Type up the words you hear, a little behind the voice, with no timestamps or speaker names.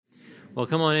Well,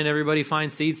 come on in, everybody.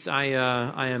 Find seats. I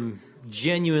am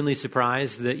genuinely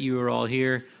surprised that you are all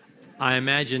here. I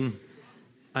imagine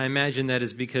that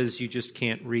is because you just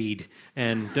can't read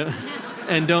and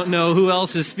don't know who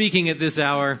else is speaking at this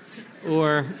hour,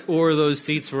 or those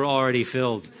seats were already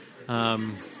filled. So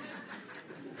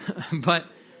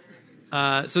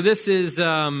this is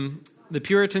the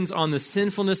Puritans on the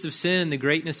Sinfulness of Sin and the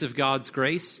Greatness of God's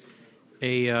Grace,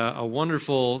 a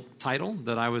wonderful title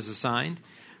that I was assigned.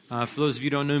 For those of you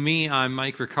who don't know me, I'm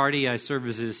Mike Riccardi. I serve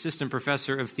as an assistant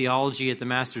professor of theology at the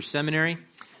Master's Seminary,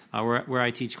 where I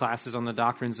teach classes on the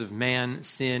doctrines of man,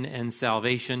 sin, and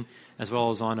salvation, as well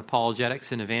as on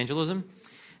apologetics and evangelism.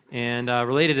 And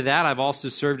related to that, I've also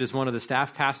served as one of the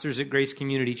staff pastors at Grace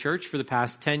Community Church for the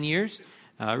past 10 years.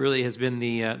 It really has been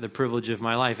the privilege of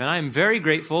my life. And I am very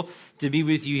grateful to be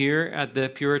with you here at the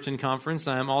Puritan Conference.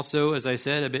 I am also, as I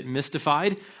said, a bit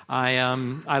mystified.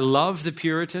 I love the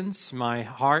Puritans. My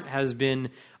heart has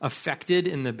been affected,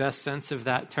 in the best sense of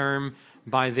that term,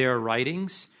 by their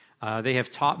writings. They have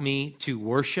taught me to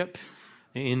worship.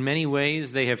 In many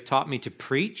ways, they have taught me to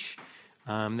preach.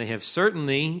 They have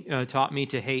certainly taught me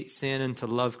to hate sin and to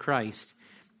love Christ.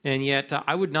 And yet,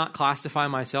 I would not classify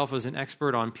myself as an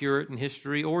expert on Puritan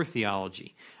history or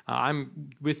theology. I'm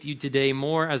with you today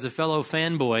more as a fellow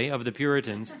fanboy of the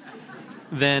Puritans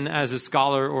than as a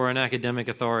scholar or an academic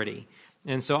authority.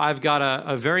 And so I've got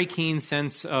a very keen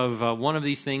sense of one of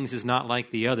these things is not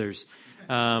like the others.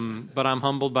 But I'm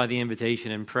humbled by the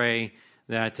invitation and pray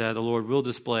that the Lord will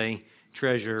display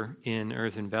treasure in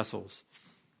earthen vessels.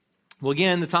 Well,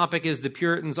 again, the topic is the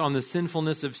Puritans on the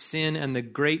sinfulness of sin and the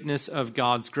greatness of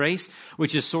God's grace,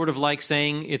 which is sort of like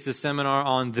saying it's a seminar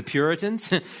on the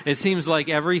Puritans. It seems like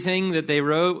everything that they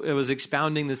wrote, it was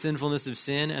expounding the sinfulness of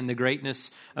sin and the greatness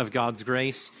of God's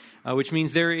grace, which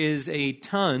means there is a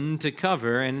ton to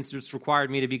cover, and it's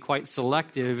required me to be quite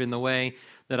selective in the way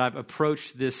that I've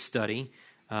approached this study.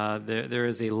 There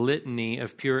is a litany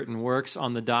of Puritan works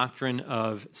on the doctrine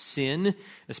of sin,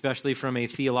 especially from a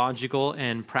theological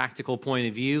and practical point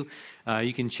of view.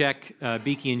 You can check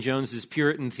Beeke and Jones's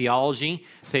Puritan Theology,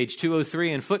 page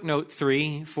 203 and footnote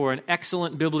 3, for an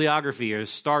excellent bibliography, or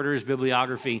starter's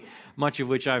bibliography, much of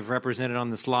which I've represented on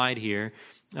the slide here.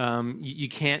 You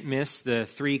can't miss the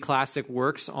 3 classic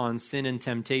works on sin and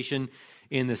temptation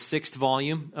in the 6th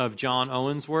volume of John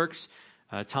Owen's works.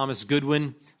 Thomas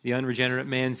Goodwin, The Unregenerate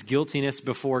Man's Guiltiness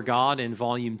Before God, in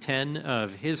volume 10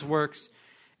 of his works.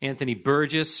 Anthony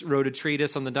Burgess wrote a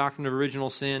treatise on the doctrine of original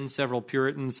sin. Several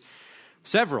Puritans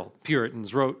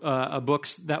wrote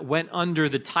books that went under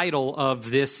the title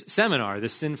of this seminar, The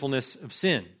Sinfulness of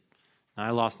Sin. I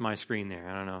lost my screen there.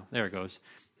 I don't know. There it goes.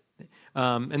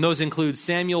 And those include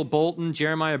Samuel Bolton,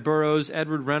 Jeremiah Burroughs,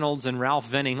 Edward Reynolds, and Ralph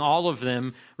Venning. All of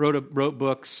them wrote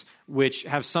books which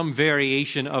have some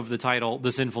variation of the title,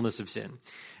 The Sinfulness of Sin.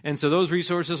 And so those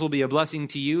resources will be a blessing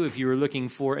to you if you are looking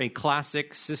for a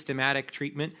classic, systematic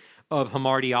treatment of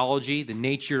hamartiology, the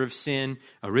nature of sin,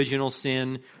 original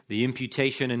sin, the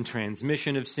imputation and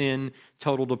transmission of sin,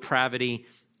 total depravity,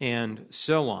 and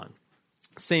so on.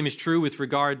 Same is true with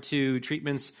regard to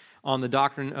treatments on the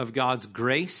doctrine of God's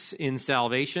grace in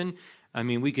salvation. I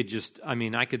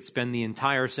could spend the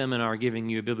entire seminar giving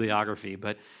you a bibliography,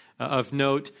 but of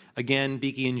note, again,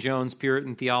 Beeke and Jones,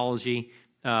 Puritan Theology,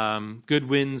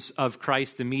 Goodwin's Of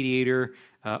Christ the Mediator,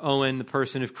 Owen, The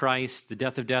Person of Christ, The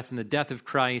Death of Death and the Death of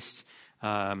Christ,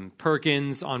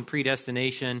 Perkins on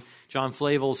Predestination, John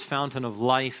Flavel's Fountain of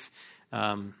Life.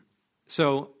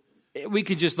 So we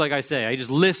could just, like I say, I just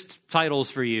list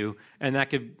titles for you, and that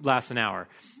could last an hour.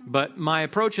 But my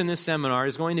approach in this seminar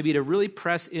is going to be to really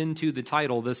press into the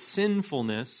title, The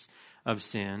Sinfulness of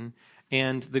Sin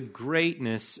and the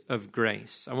Greatness of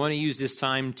Grace. I want to use this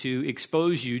time to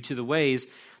expose you to the ways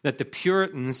that the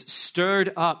Puritans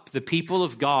stirred up the people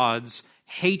of God's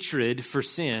hatred for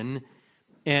sin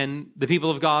and the people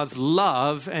of God's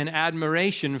love and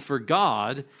admiration for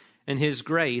God and His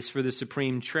grace for the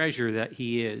supreme treasure that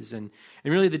He is. And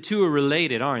really the two are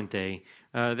related, aren't they?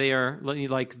 They are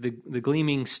like the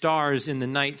gleaming stars in the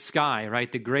night sky,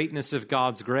 right? The greatness of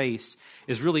God's grace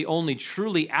is really only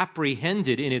truly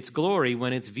apprehended in its glory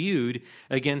when it's viewed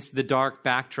against the dark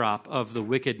backdrop of the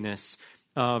wickedness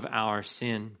of our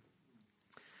sin.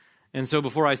 And so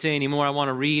before I say any more, I want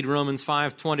to read Romans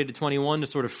 5:20-21 to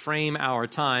sort of frame our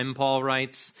time. Paul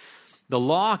writes, "The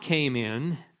law came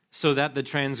in so that the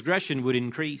transgression would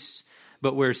increase,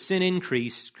 but where sin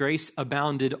increased, grace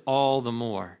abounded all the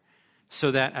more. So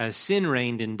that as sin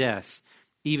reigned in death,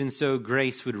 even so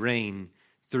grace would reign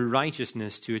through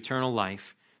righteousness to eternal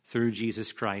life through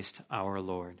Jesus Christ our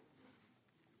Lord."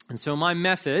 And so my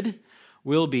method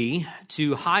will be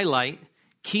to highlight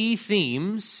key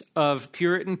themes of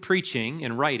Puritan preaching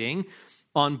and writing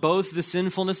on both the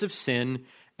sinfulness of sin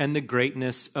and the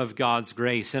greatness of God's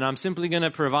grace. And I'm simply going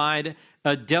to provide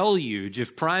a deluge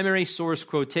of primary source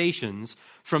quotations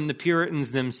from the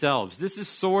Puritans themselves. This is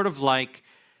sort of like,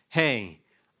 hey,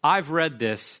 I've read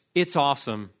this. It's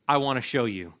awesome. I want to show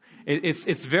you.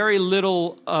 It's very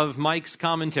little of Mike's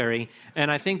commentary,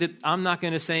 and I think that I'm not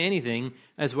going to say anything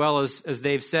as well as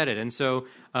they've said it. And so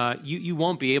you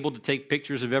won't be able to take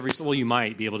pictures of every, well, you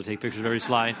might be able to take pictures of every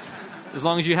slide, as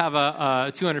long as you have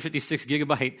a 256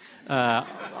 gigabyte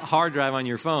hard drive on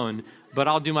your phone. But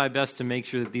I'll do my best to make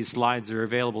sure that these slides are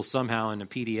available somehow in a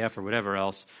PDF or whatever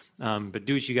else. But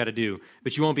do what you got to do.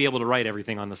 But you won't be able to write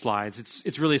everything on the slides.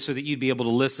 It's really so that you'd be able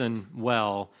to listen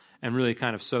well and really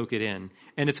kind of soak it in.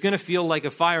 And it's going to feel like a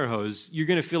fire hose. You're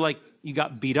going to feel like you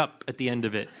got beat up at the end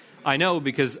of it. I know,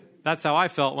 because that's how I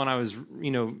felt when I was,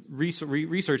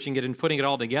 researching it and putting it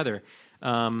all together.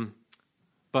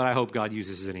 But I hope God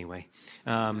uses it anyway.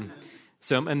 And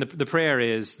the prayer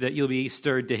is that you'll be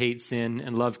stirred to hate sin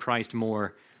and love Christ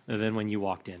more than when you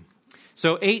walked in.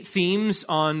 So 8 themes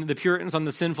on the Puritans on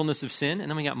the sinfulness of sin, and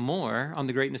then we got more on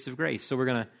the greatness of grace. So we're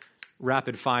going to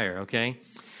rapid fire, okay?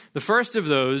 The first of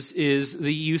those is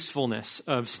the usefulness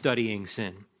of studying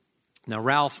sin. Now,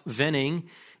 Ralph Venning,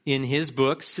 in his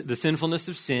books, The Sinfulness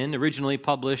of Sin, originally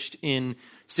published in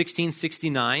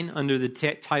 1669 under the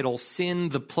title Sin,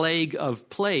 the Plague of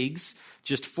Plagues,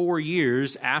 just 4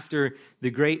 years after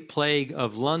the Great Plague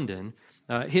of London.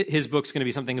 His book's going to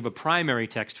be something of a primary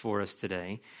text for us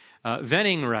today.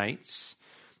 Venning writes,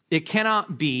 It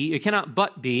cannot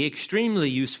but be extremely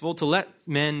useful to let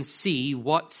men see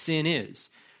what sin is,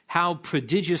 how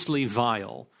prodigiously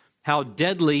vile, how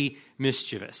deadly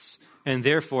mischievous, and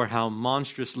therefore how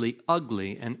monstrously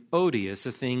ugly and odious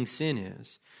a thing sin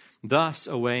is. Thus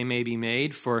a way may be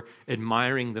made for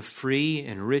admiring the free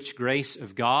and rich grace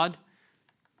of God,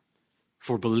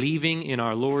 for believing in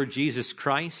our Lord Jesus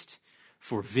Christ,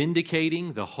 for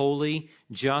vindicating the holy,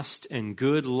 just, and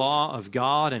good law of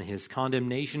God and his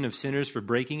condemnation of sinners for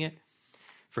breaking it,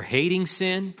 for hating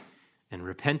sin and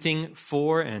repenting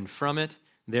for and from it,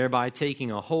 thereby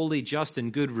taking a holy, just,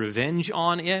 and good revenge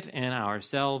on it and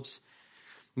ourselves,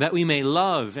 that we may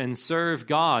love and serve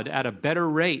God at a better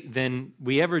rate than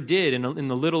we ever did in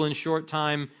the little and short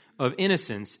time of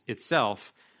innocence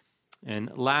itself.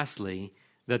 And lastly,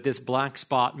 that this black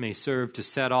spot may serve to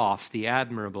set off the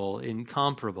admirable,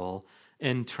 incomparable,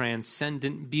 and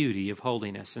transcendent beauty of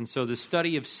holiness. And so the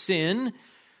study of sin,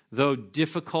 though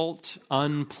difficult,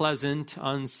 unpleasant,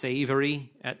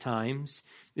 unsavory at times,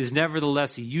 is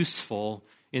nevertheless useful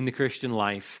in the Christian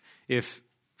life, if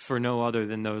for no other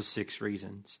than those 6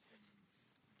 reasons.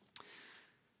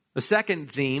 The second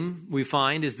theme we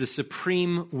find is the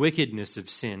supreme wickedness of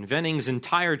sin. Venning's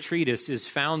entire treatise is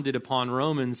founded upon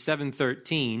Romans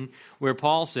 7:13, where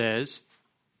Paul says,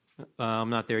 I'm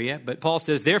not there yet, but Paul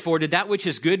says, Therefore, did that which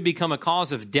is good become a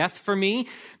cause of death for me?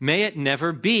 May it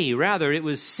never be. Rather, it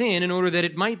was sin in order that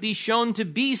it might be shown to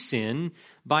be sin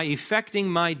by effecting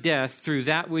my death through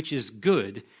that which is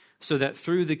good, so that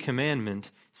through the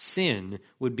commandment, sin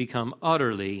would become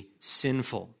utterly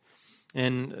sinful.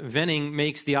 And Venning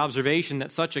makes the observation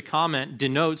that such a comment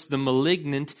denotes the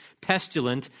malignant,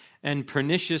 pestilent, and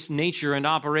pernicious nature and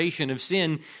operation of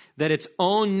sin, that its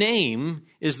own name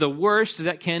is the worst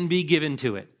that can be given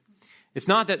to it. It's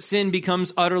not that sin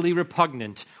becomes utterly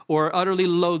repugnant or utterly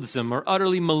loathsome or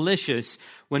utterly malicious.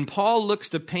 When Paul looks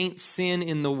to paint sin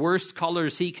in the worst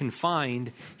colors he can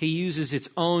find, he uses its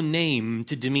own name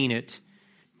to demean it,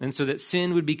 and so that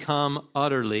sin would become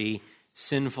utterly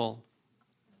sinful.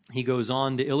 He goes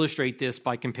on to illustrate this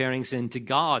by comparing sin to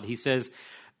God. He says,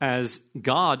 as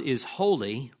God is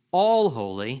holy, all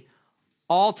holy,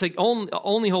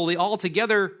 only holy,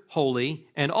 altogether holy,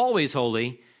 and always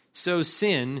holy, so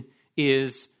sin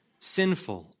is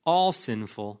sinful, all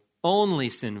sinful, only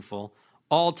sinful,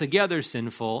 altogether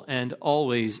sinful, and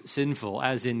always sinful.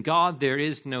 As in God there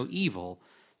is no evil,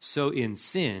 so in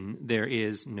sin there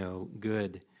is no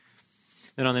good.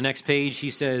 Then on the next page, he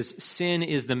says, sin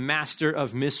is the master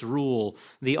of misrule,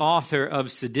 the author of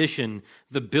sedition,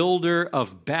 the builder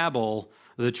of Babel,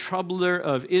 the troubler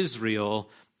of Israel,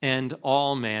 and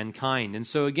all mankind. And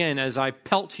so again, as I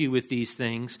pelt you with these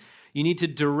things, you need to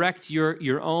direct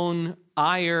your own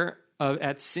ire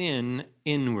at sin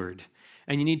inward.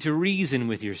 And you need to reason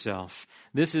with yourself.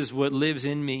 This is what lives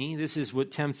in me. This is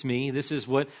what tempts me. This is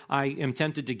what I am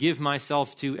tempted to give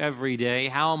myself to every day.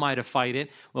 How am I to fight it?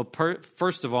 Well,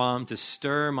 first of all, I'm to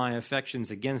stir my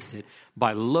affections against it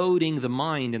by loading the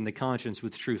mind and the conscience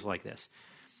with truth like this.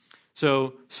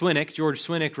 So George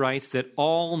Swinnock writes that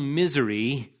all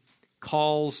misery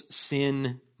calls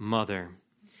sin mother.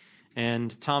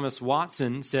 And Thomas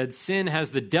Watson said, sin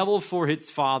has the devil for its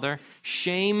father,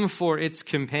 shame for its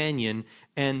companion,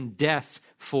 and death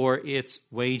for its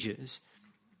wages.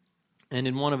 And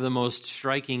in one of the most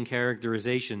striking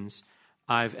characterizations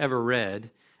I've ever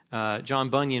read, John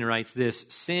Bunyan writes this: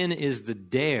 sin is the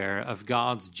dare of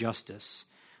God's justice,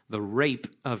 the rape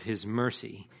of his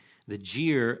mercy, the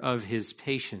jeer of his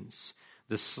patience,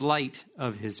 the slight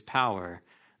of his power,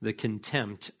 the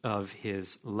contempt of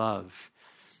his love.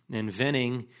 And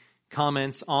Venning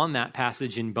comments on that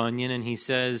passage in Bunyan, and he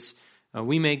says,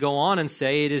 we may go on and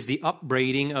say it is the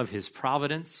upbraiding of his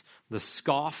providence, the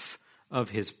scoff of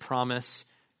his promise,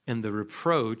 and the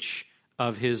reproach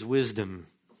of his wisdom.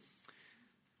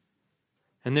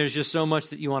 And there's just so much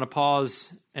that you want to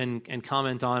pause and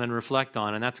comment on and reflect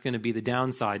on, and that's going to be the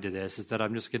downside to this, is that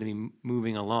I'm just going to be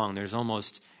moving along. It's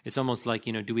almost like,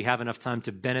 do we have enough time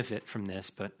to benefit from this?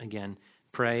 But again,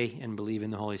 pray and believe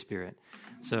in the Holy Spirit.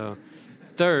 So,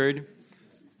 third,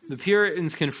 the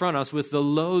Puritans confront us with the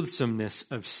loathsomeness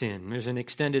of sin. There's an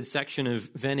extended section of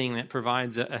Venning that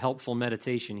provides a helpful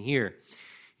meditation here.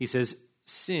 He says,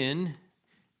 sin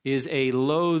is a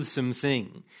loathsome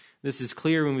thing. This is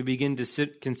clear when we begin to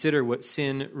consider what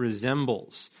sin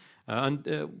resembles.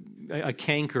 A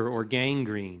canker or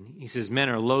gangrene. He says men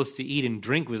are loath to eat and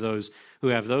drink with those who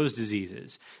have those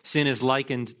diseases. Sin is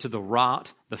likened to the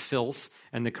rot, the filth,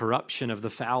 and the corruption of the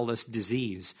foulest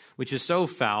disease, which is so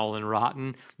foul and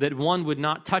rotten that one would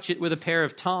not touch it with a pair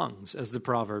of tongs, as the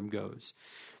proverb goes.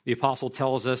 The apostle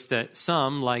tells us that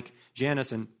some, like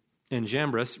Jannes and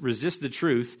Jambres, resist the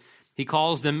truth. He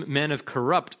calls them men of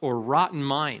corrupt or rotten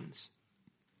minds.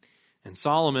 And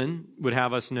Solomon would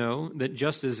have us know that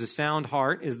just as a sound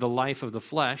heart is the life of the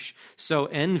flesh, so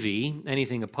envy,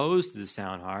 anything opposed to the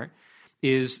sound heart,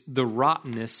 is the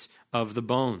rottenness of the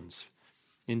bones.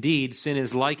 Indeed, sin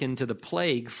is likened to the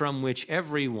plague from which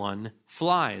everyone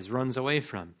flies, runs away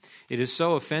from. It is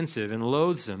so offensive and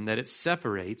loathsome that it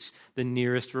separates the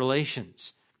nearest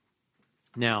relations.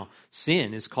 Now,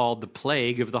 sin is called the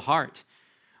plague of the heart,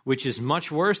 which is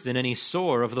much worse than any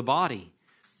sore of the body.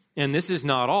 And this is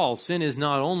not all. Sin is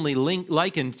not only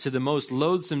likened to the most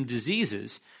loathsome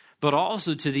diseases, but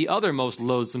also to the other most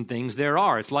loathsome things there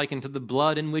are. It's likened to the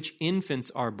blood in which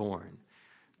infants are born,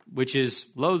 which is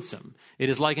loathsome. It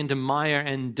is likened to mire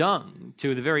and dung,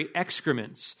 to the very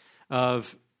excrements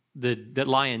that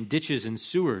lie in ditches and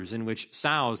sewers in which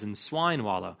sows and swine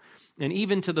wallow, and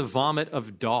even to the vomit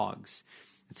of dogs.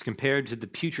 It's compared to the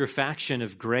putrefaction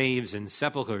of graves and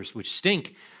sepulchres, which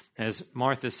stink, as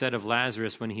Martha said of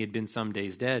Lazarus when he had been some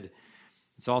days dead.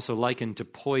 It's also likened to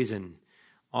poison.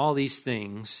 All these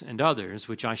things and others,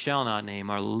 which I shall not name,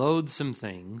 are loathsome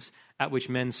things at which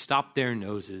men stop their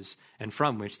noses and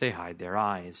from which they hide their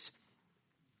eyes.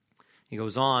 He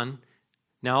goes on,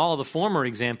 now all the former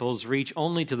examples reach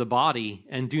only to the body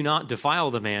and do not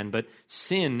defile the man, but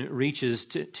sin reaches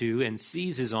to and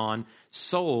seizes on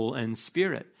soul and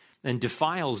spirit and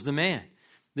defiles the man.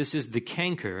 This is the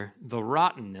canker, the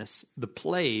rottenness, the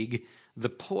plague, the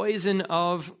poison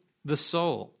of the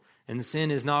soul. And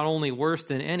sin is not only worse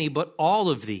than any, but all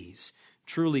of these,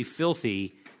 truly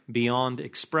filthy beyond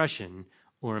expression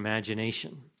or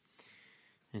imagination.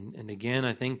 And again,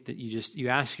 I think that you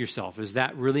ask yourself, is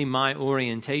that really my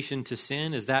orientation to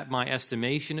sin? Is that my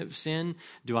estimation of sin?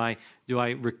 Do I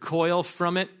recoil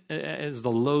from it as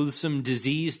the loathsome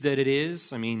disease that it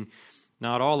is? I mean,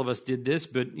 not all of us did this,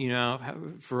 but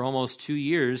for almost 2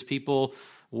 years, people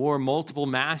wore multiple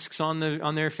masks on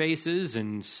their faces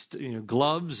and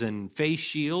gloves and face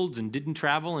shields, and didn't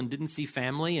travel and didn't see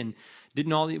family and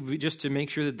just to make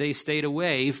sure that they stayed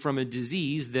away from a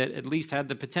disease that at least had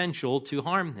the potential to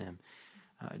harm them.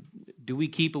 Do we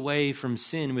keep away from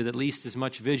sin with at least as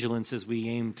much vigilance as we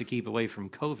aim to keep away from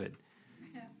COVID?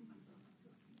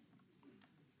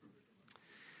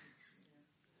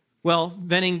 Well,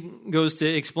 Venning goes to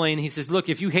explain, he says, look,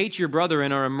 if you hate your brother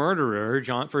and are a murderer, 1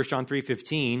 John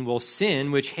 3:15, well,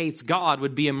 sin, which hates God,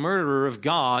 would be a murderer of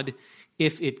God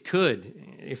if it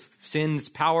could. If sin's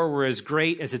power were as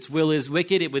great as its will is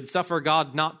wicked, it would suffer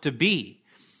God not to be.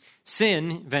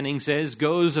 Sin, Venning says,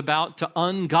 goes about to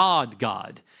ungod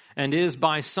God, and is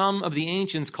by some of the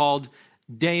ancients called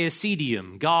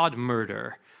deicidium, God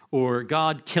murder, or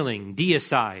God killing,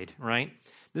 deicide, right?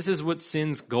 This is what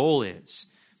sin's goal is.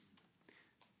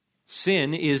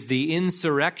 Sin is the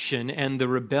insurrection and the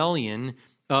rebellion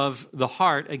of the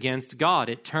heart against God.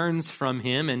 It turns from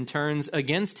him and turns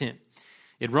against him.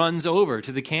 It runs over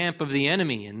to the camp of the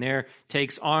enemy and there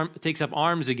takes up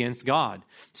arms against God.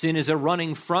 Sin is a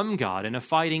running from God and a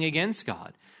fighting against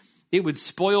God. It would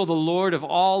spoil the Lord of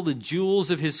all the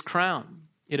jewels of his crown.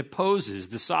 It opposes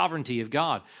the sovereignty of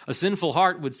God. A sinful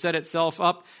heart would set itself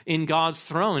up in God's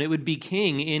throne. It would be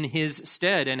king in his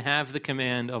stead and have the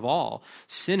command of all.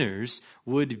 Sinners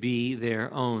would be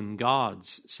their own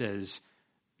gods, says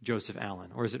Joseph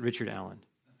Allen. Or is it Richard Allen?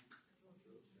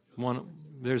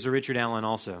 There's a Richard Allen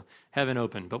also. Heaven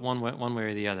open, but one way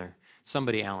or the other.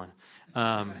 Somebody Allen.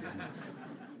 My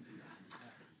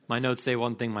notes say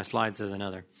one thing, my slide says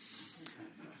another.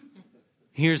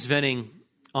 Here's Venning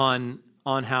on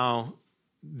how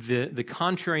the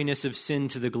contrariness of sin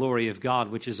to the glory of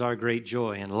God, which is our great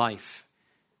joy and life,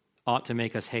 ought to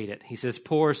make us hate it. He says,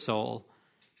 poor soul,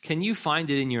 can you find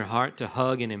it in your heart to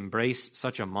hug and embrace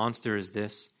such a monster as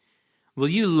this? Will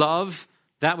you love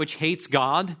that which hates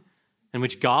God and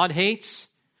which God hates?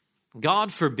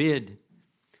 God forbid.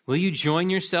 Will you join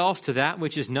yourself to that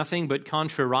which is nothing but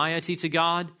contrariety to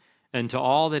God and to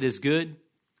all that is good?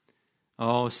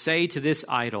 Oh, say to this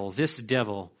idol, this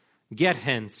devil, get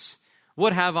hence.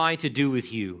 What have I to do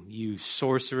with you, you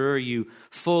sorcerer, you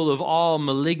full of all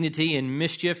malignity and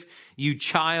mischief, you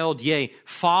child, yea,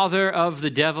 father of the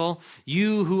devil,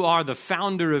 you who are the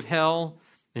founder of hell,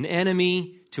 an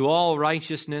enemy to all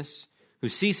righteousness, who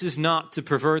ceases not to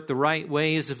pervert the right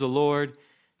ways of the Lord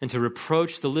and to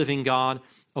reproach the living God?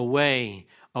 Away,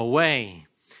 away.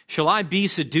 Shall I be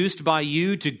seduced by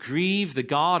you to grieve the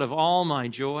God of all my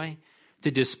joy,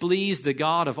 to displease the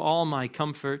God of all my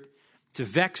comfort, to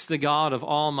vex the God of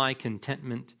all my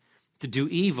contentment, to do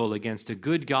evil against a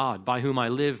good God by whom I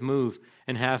live, move,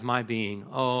 and have my being?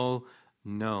 Oh,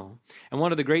 no. And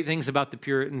one of the great things about the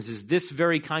Puritans is this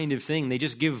very kind of thing. They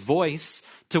just give voice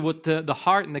to what the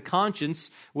heart and the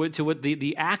conscience, to what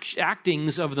the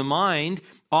actings of the mind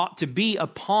ought to be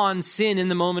upon sin in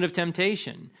the moment of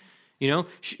temptation. You know,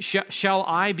 shall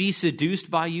I be seduced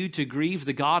by you to grieve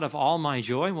the God of all my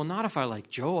joy? Well, not if I like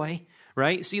joy,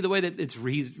 right? See the way that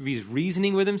he's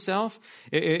reasoning with himself?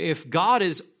 If God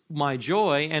is my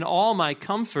joy and all my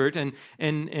comfort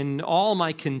and all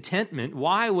my contentment,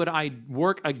 why would I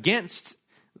work against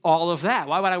all of that?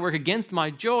 Why would I work against my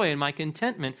joy and my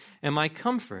contentment and my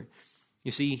comfort?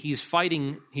 You see, he's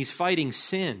fighting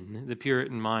sin, the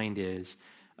Puritan mind is,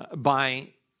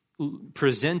 by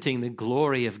presenting the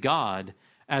glory of God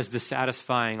as the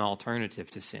satisfying alternative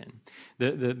to sin.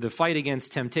 The fight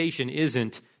against temptation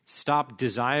isn't stop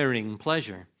desiring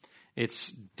pleasure. It's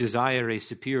desire a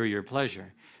superior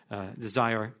pleasure.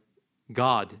 Desire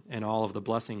God and all of the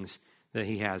blessings that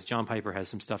he has. John Piper has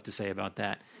some stuff to say about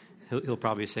that. He'll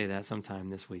probably say that sometime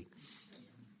this week.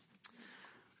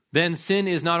 Then sin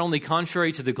is not only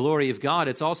contrary to the glory of God,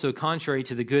 it's also contrary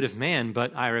to the good of man.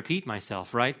 But I repeat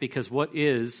myself, right? Because what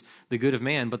is the good of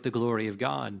man but the glory of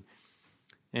God?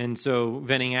 And so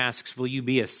Venning asks, will you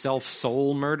be a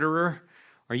self-soul murderer?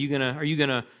 Are you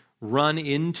gonna run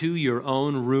into your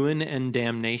own ruin and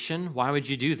damnation? Why would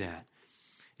you do that?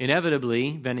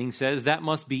 Inevitably, Venning says, that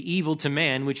must be evil to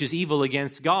man, which is evil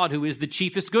against God, who is the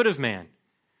chiefest good of man.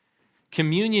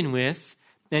 Communion with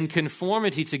and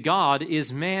conformity to God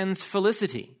is man's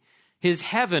felicity, his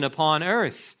heaven upon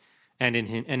earth, and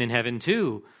in heaven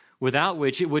too, without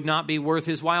which it would not be worth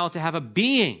his while to have a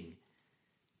being.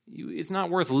 It's not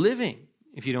worth living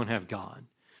if you don't have God.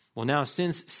 Well, now,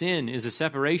 since sin is a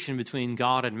separation between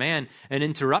God and man, an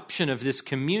interruption of this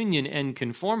communion and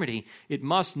conformity, it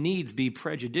must needs be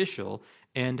prejudicial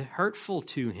and hurtful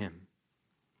to him.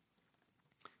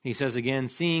 He says again,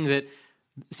 seeing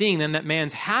then that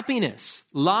man's happiness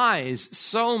lies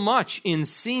so much in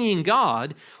seeing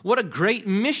God, what a great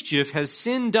mischief has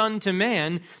sin done to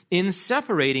man in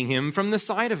separating him from the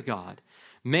sight of God.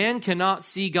 Man cannot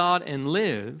see God and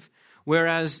live,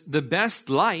 whereas the best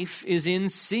life is in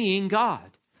seeing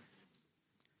God.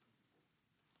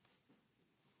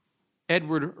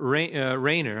 Edward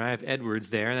Rayner, I have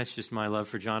Edwards there. That's just my love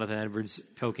for Jonathan Edwards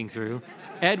poking through.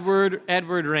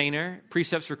 Edward Rayner,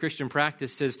 Precepts for Christian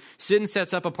Practice, says, sin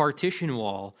sets up a partition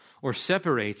wall or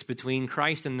separates between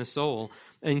Christ and the soul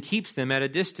and keeps them at a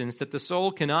distance that the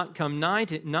soul cannot come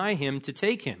nigh him to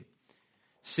take him.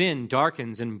 Sin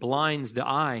darkens and blinds the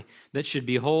eye that should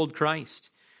behold Christ,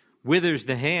 withers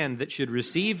the hand that should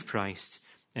receive Christ,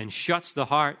 and shuts the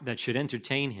heart that should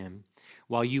entertain him.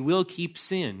 While you will keep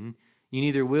sin, you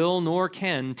neither will nor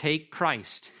can take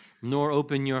Christ, nor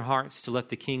open your hearts to let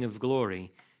the King of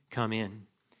glory come in.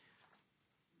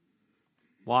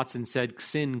 Watson said,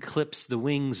 sin clips the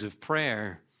wings of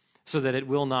prayer so that it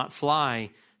will not fly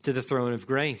to the throne of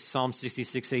grace. Psalm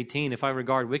 66:18, if I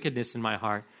regard wickedness in my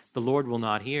heart, the Lord will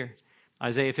not hear.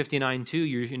 Isaiah 59:2,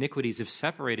 your iniquities have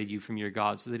separated you from your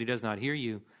God so that he does not hear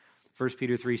you. 1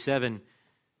 Peter 3:7,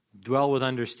 Dwell with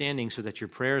understanding so that your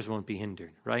prayers won't be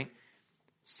hindered, right?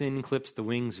 Sin clips the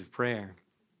wings of prayer.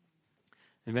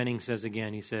 And Venning says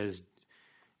again, he says,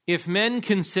 if men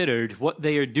considered what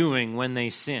they are doing when they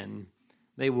sin,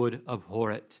 they would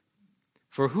abhor it.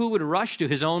 For who would rush to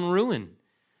his own ruin?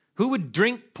 Who would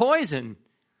drink poison?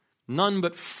 None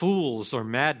but fools or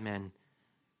madmen.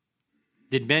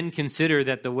 Did men consider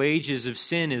that the wages of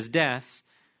sin is death,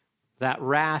 that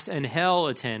wrath and hell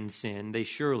attend sin, they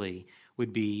surely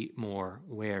would be more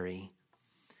wary.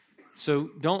 So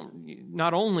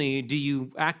not only do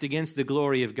you act against the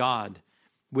glory of God,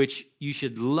 which you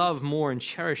should love more and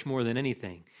cherish more than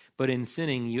anything, but in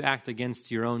sinning, you act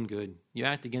against your own good. You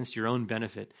act against your own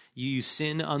benefit. You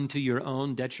sin unto your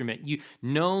own detriment.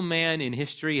 No man in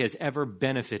history has ever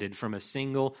benefited from a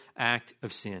single act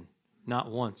of sin.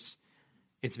 Not once.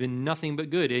 It's been nothing but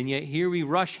good, and yet here we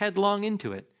rush headlong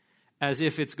into it as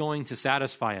if it's going to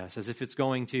satisfy us, as if it's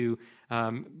going to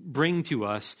bring to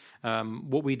us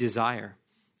what we desire.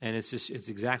 And it's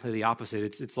exactly the opposite.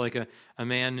 It's like a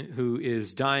man who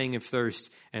is dying of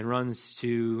thirst and runs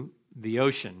to the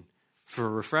ocean for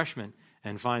refreshment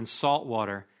and finds salt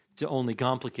water to only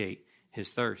complicate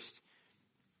his thirst.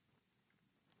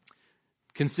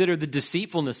 Consider the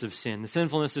deceitfulness of sin. The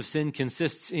sinfulness of sin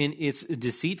consists in its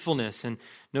deceitfulness, and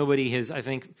nobody has, I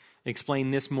think,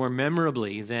 explained this more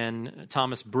memorably than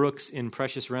Thomas Brooks in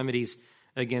Precious Remedies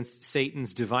against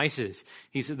Satan's devices.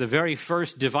 He said the very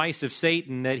first device of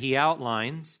Satan that he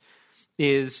outlines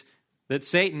is that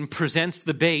Satan presents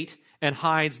the bait and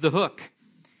hides the hook.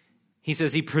 He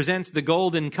says he presents the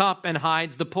golden cup and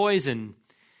hides the poison.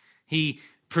 He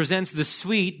presents the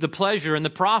sweet, the pleasure, and the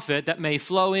profit that may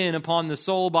flow in upon the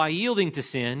soul by yielding to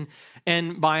sin,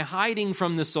 and by hiding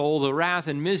from the soul the wrath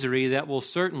and misery that will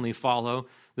certainly follow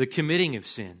the committing of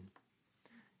sin.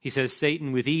 He says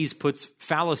Satan with ease puts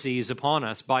fallacies upon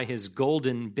us by his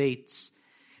golden baits,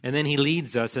 and then he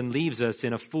leads us and leaves us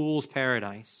in a fool's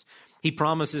paradise. He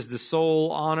promises the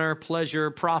soul honor, pleasure,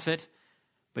 profit,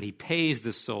 but he pays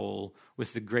the soul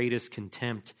with the greatest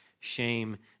contempt,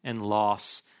 shame, and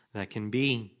loss that can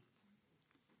be.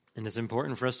 And it's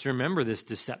important for us to remember this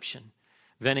deception.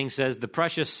 Venning says the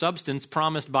precious substance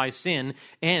promised by sin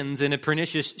ends in a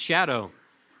pernicious shadow.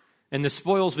 And the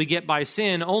spoils we get by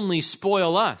sin only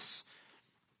spoil us.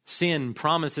 Sin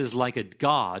promises like a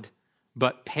god,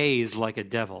 but pays like a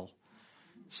devil.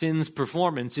 Sin's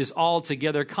performance is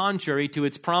altogether contrary to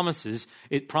its promises.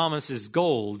 It promises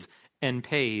gold and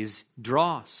pays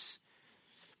dross.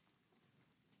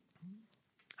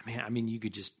 I mean, you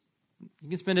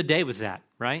can spend a day with that,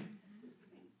 right?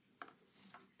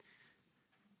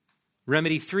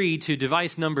 Remedy 3 to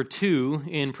device number 2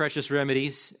 in Precious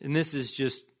Remedies, and this is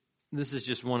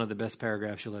just one of the best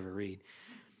paragraphs you'll ever read.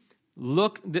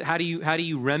 How do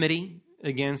you remedy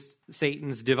against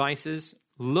Satan's devices?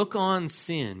 Look on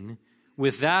sin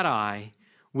with that eye,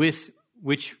 with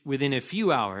which within a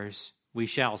few hours we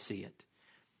shall see it.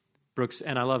 Brooks,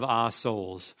 and I love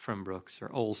souls from Brooks,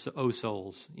 or oh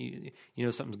souls. You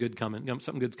know something's good's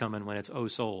coming when it's oh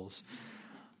souls.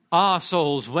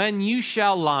 Souls, when you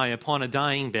shall lie upon a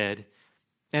dying bed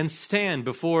and stand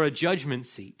before a judgment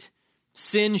seat,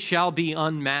 sin shall be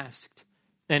unmasked,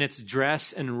 and its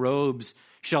dress and robes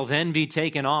shall then be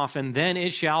taken off, and then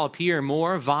it shall appear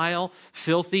more vile,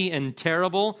 filthy, and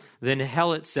terrible than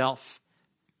hell itself.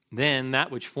 Then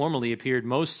that which formerly appeared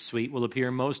most sweet will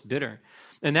appear most bitter,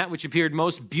 and that which appeared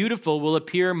most beautiful will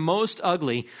appear most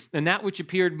ugly, and that which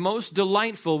appeared most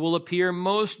delightful will appear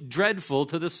most dreadful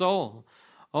to the soul.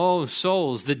 Oh,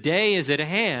 souls, the day is at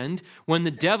hand when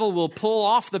the devil will pull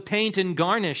off the paint and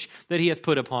garnish that he hath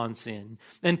put upon sin,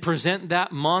 and present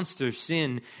that monster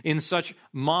sin in such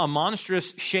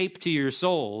monstrous shape to your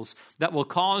souls that will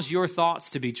cause your thoughts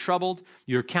to be troubled,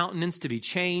 your countenance to be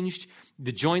changed,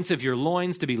 the joints of your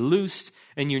loins to be loosed,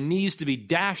 and your knees to be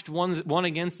dashed one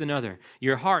against another,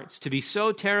 your hearts to be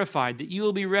so terrified that you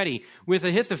will be ready with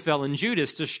Ahithophel and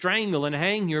Judas to strangle and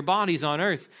hang your bodies on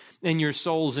earth, and your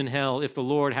souls in hell, if the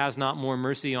Lord has not more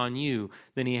mercy on you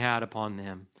than he had upon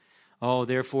them. Oh,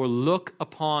 therefore, look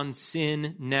upon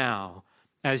sin now,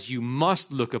 as you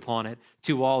must look upon it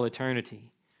to all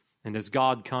eternity, and as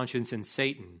God, conscience, and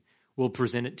Satan will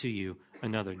present it to you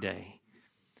another day.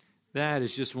 That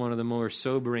is just one of the more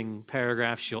sobering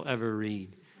paragraphs you'll ever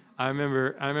read. I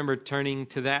remember turning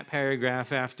to that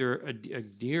paragraph after a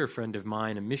dear friend of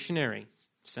mine, a missionary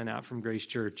sent out from Grace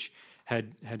Church,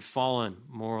 had fallen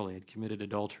morally, had committed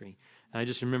adultery. And I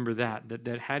just remember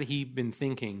that had he been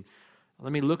thinking,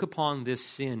 let me look upon this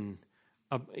sin,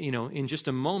 in just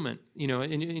a moment,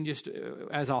 in just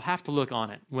as I'll have to look on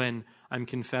it when I'm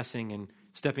confessing and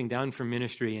stepping down from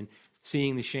ministry and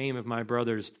seeing the shame of my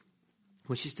brothers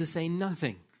which is to say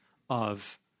nothing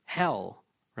of hell,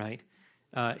 right?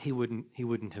 He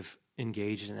wouldn't have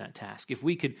engaged in that task. If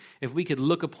we could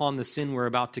look upon the sin we're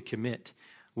about to commit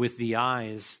with the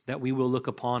eyes that we will look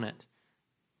upon it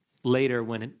later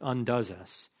when it undoes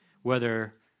us,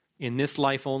 whether in this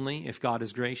life only, if God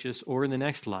is gracious, or in the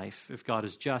next life, if God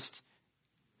is just,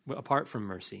 apart from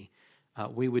mercy,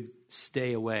 we would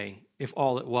stay away if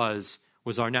all it was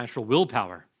our natural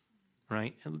willpower,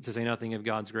 right? To say nothing of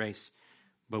God's grace.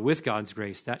 But with God's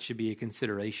grace, that should be a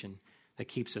consideration that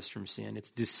keeps us from sin.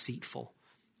 It's deceitful.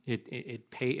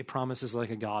 It promises like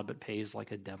a God, but pays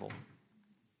like a devil.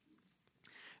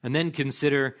 And then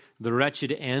consider the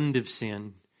wretched end of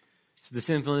sin. So the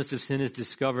sinfulness of sin is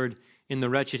discovered in the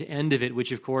wretched end of it,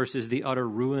 which of course is the utter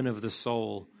ruin of the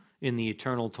soul in the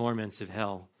eternal torments of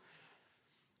hell.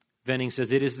 Venning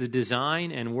says, it is the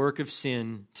design and work of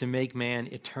sin to make man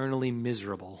eternally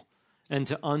miserable and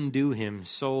to undo him,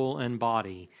 soul and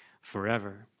body,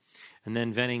 forever. And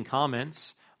then Venning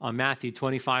comments on Matthew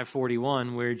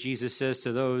 25:41, where Jesus says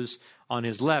to those on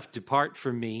his left, depart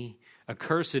from me,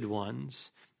 accursed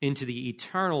ones, into the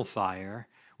eternal fire,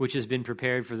 which has been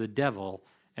prepared for the devil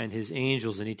and his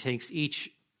angels. And he takes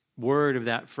each word of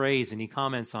that phrase and he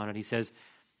comments on it. He says,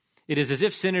 it is as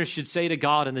if sinners should say to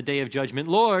God in the day of judgment,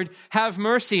 Lord, have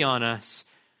mercy on us.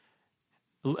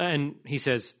 And he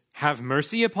says, have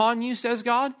mercy upon you, says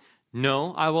God?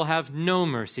 No, I will have no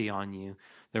mercy on you.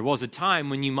 There was a time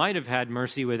when you might have had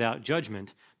mercy without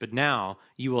judgment, but now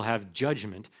you will have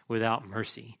judgment without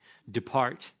mercy.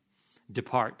 Depart,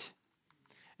 depart.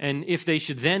 And if they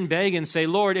should then beg and say,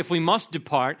 Lord, if we must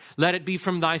depart, let it be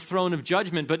from thy throne of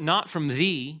judgment, but not from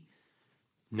thee.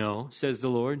 No, says the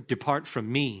Lord, depart from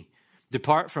me.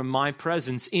 Depart from my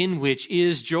presence in which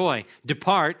is joy.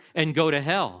 Depart and go to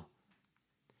hell.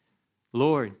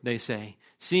 Lord, they say,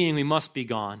 seeing we must be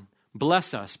gone,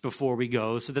 bless us before we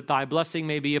go, so that thy blessing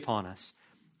may be upon us.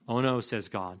 Oh no, says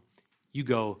God, you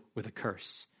go with a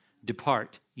curse.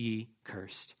 Depart, ye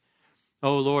cursed.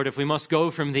 O Lord, if we must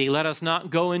go from thee, let us not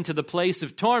go into the place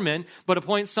of torment, but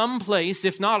appoint some place,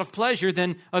 if not of pleasure,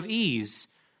 then of ease.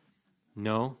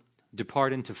 No,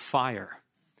 depart into fire,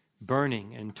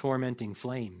 burning and tormenting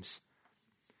flames.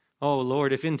 O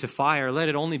Lord, if into fire, let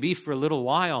it only be for a little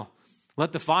while.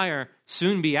 Let the fire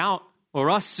soon be out, or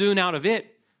us soon out of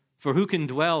it, for who can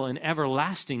dwell in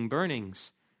everlasting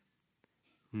burnings?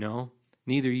 No,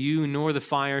 neither you nor the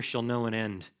fire shall know an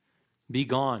end. Be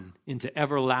gone into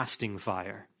everlasting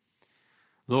fire.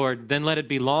 Lord, then let it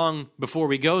be long before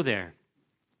we go there.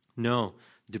 No,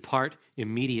 depart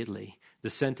immediately. The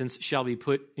sentence shall be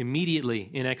put immediately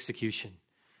in execution.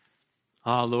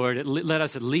 Ah, Lord, let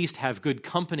us at least have good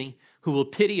company who will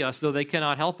pity us, though they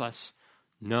cannot help us.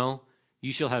 No,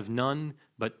 you shall have none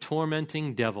but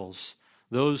tormenting devils.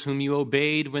 Those whom you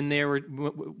obeyed when they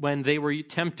were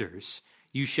tempters,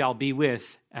 you shall be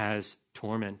with as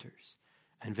tormentors.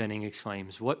 And Venning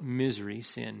exclaims, what misery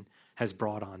sin has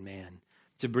brought on man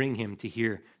to bring him to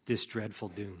hear this dreadful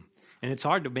doom. And it's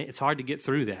hard to get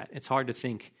through that. It's hard to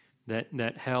think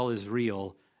that hell is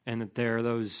real and that there are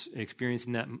those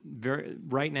experiencing that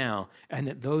right now, and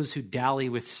that those who dally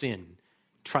with sin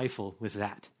trifle with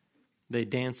that. They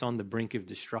dance on the brink of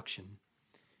destruction.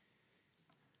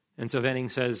 And so Venning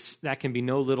says that can be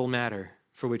no little matter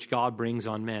for which God brings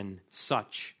on men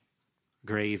such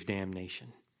grave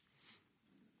damnation.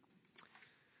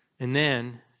 And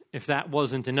then, if that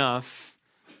wasn't enough,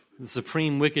 the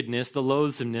supreme wickedness, the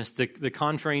loathsomeness, the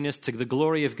contrariness to the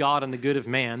glory of God and the good of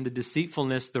man, the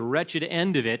deceitfulness, the wretched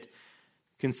end of it,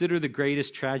 consider the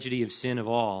greatest tragedy of sin of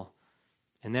all,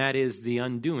 and that is the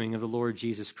undoing of the Lord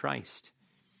Jesus Christ.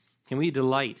 Can we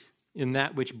delight in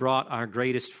that which brought our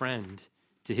greatest friend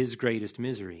to his greatest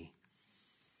misery?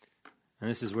 And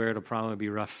this is where it'll probably be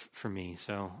rough for me,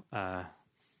 so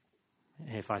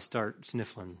if I start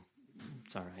sniffling,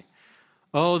 it's all right.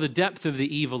 Oh, the depth of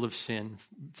the evil of sin,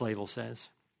 Flavel says.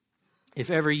 If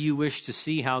ever you wish to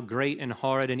see how great and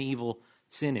horrid and evil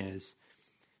sin is,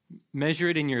 measure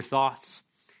it in your thoughts,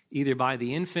 either by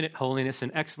the infinite holiness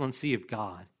and excellency of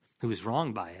God, who is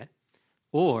wronged by it,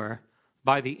 or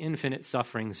by the infinite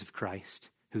sufferings of Christ,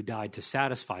 who died to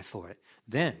satisfy for it.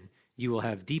 Then you will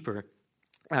have deeper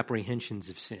apprehensions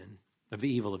of sin, of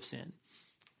the evil of sin.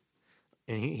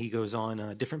 And he goes on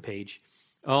a different page.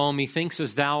 Oh, methinks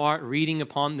as thou art reading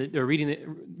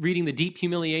the deep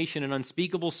humiliation and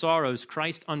unspeakable sorrows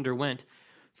Christ underwent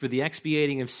for the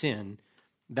expiating of sin,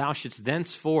 thou shouldst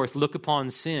thenceforth look upon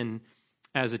sin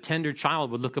as a tender child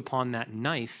would look upon that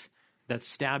knife that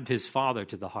stabbed his father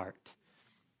to the heart.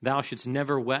 Thou shouldst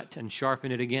never whet and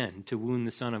sharpen it again to wound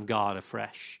the Son of God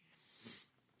afresh.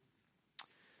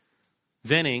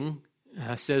 Venning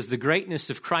says the greatness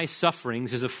of Christ's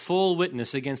sufferings is a full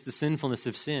witness against the sinfulness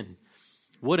of sin.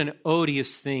 What an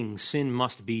odious thing sin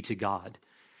must be to God.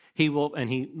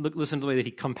 Listen to the way that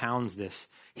he compounds this.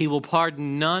 He will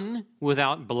pardon none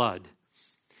without blood.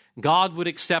 God would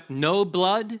accept no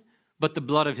blood but the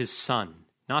blood of his Son,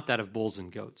 not that of bulls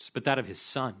and goats, but that of his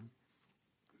Son.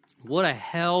 What a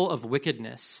hell of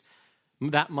wickedness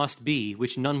that must be,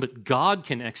 which none but God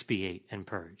can expiate and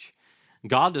purge.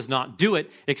 God does not do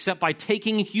it except by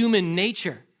taking human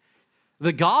nature.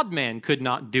 The God-man could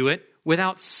not do it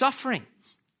without suffering.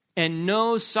 And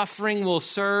no suffering will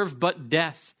serve but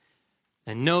death,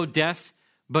 and no death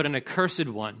but an accursed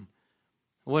one.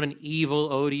 What an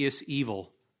evil, odious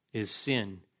evil is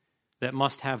sin that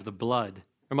must have the blood,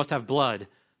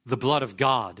 the blood of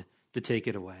God, to take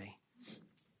it away.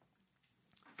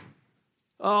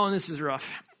 Oh, and this is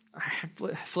rough.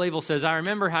 Flavel says, I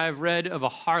remember how I've read of a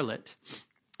harlot,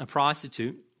 a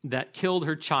prostitute, that killed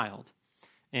her child.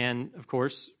 And, of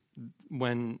course,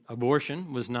 when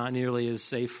abortion was not nearly as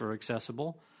safe or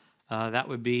accessible, that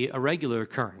would be a regular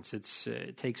occurrence.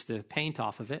 It takes the paint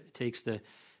off of it. It takes the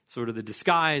sort of the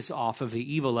disguise off of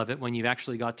the evil of it when you've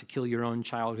actually got to kill your own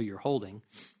child who you're holding.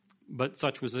 But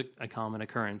such was a common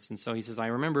occurrence. And so he says, I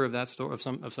remember of that story,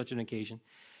 of such an occasion.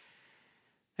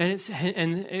 And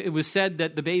it was said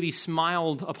that the baby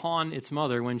smiled upon its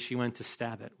mother when she went to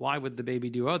stab it. Why would the baby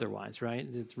do otherwise, right?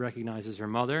 It recognizes her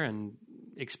mother and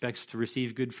expects to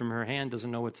receive good from her hand,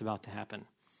 doesn't know what's about to happen.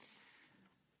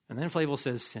 And then Flavel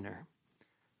says, sinner.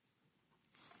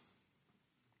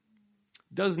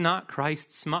 Does not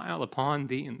Christ smile upon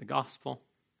thee in the gospel?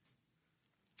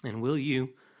 And will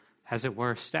you, as it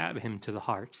were, stab him to the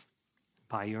heart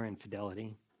by your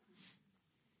infidelity?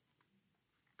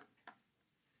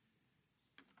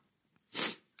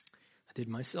 I did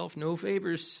myself no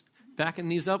favors backing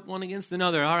these up one against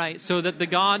another. All right, so that the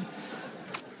God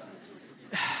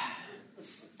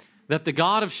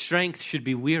of strength should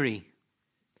be weary,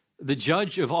 the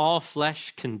judge of all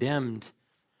flesh condemned,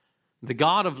 the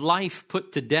God of life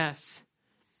put to death,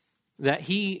 that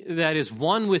he that is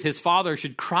one with his Father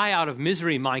should cry out of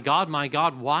misery, my God,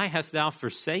 why hast thou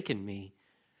forsaken me?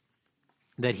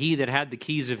 That he that had the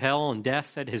keys of hell and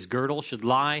death at his girdle should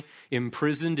lie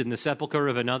imprisoned in the sepulchre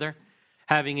of another,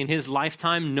 having in his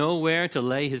lifetime nowhere to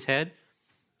lay his head,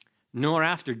 nor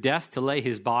after death to lay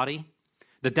his body,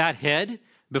 that head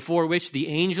before which the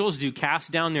angels do cast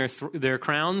down their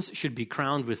crowns should be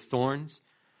crowned with thorns,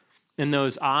 and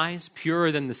those eyes,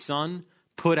 purer than the sun,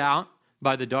 put out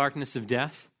by the darkness of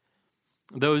death,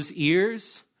 those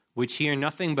ears which hear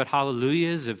nothing but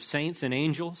hallelujahs of saints and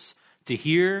angels, to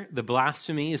hear the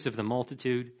blasphemies of the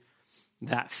multitude,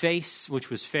 that face which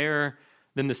was fairer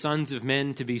than the sons of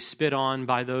men to be spit on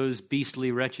by those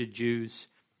beastly wretched Jews,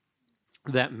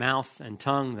 that mouth and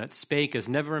tongue that spake as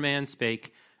never a man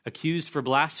spake, accused for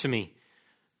blasphemy,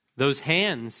 those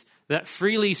hands that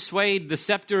freely swayed the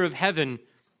scepter of heaven,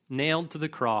 nailed to the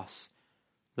cross,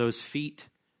 those feet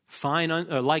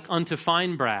like unto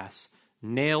fine brass,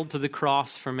 nailed to the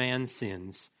cross for man's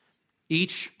sins,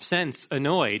 each sense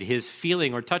annoyed, his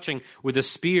feeling or touching with a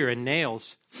spear and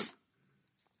nails.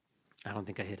 I don't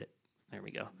think I hit it. There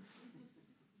we go.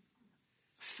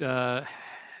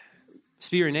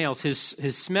 Spear and nails,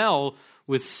 his smell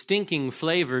with stinking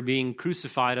flavor being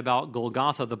crucified about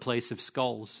Golgotha, the place of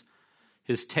skulls,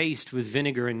 his taste with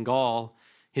vinegar and gall,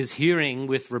 his hearing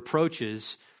with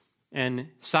reproaches, and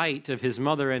sight of his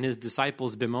mother and his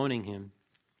disciples bemoaning him,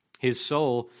 his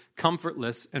soul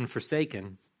comfortless and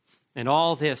forsaken, and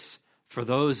all this for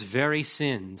those very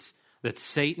sins that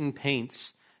Satan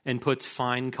paints and puts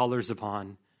fine colors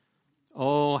upon.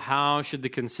 Oh, how should the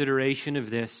consideration of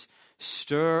this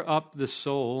stir up the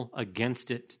soul against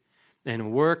it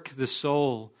and work the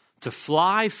soul to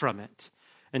fly from it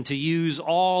and to use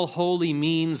all holy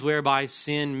means whereby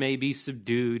sin may be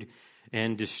subdued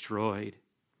and destroyed.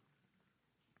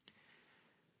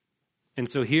 And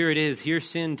so here it is. Here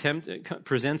sin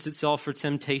presents itself for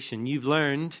temptation. You've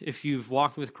learned, if you've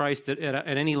walked with Christ at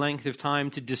any length of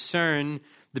time, to discern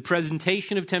the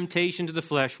presentation of temptation to the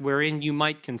flesh wherein you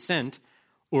might consent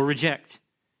or reject.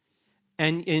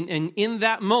 And in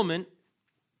that moment,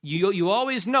 you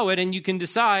always know it, and you can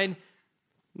decide,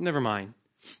 never mind,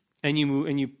 and you move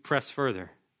and you press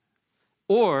further.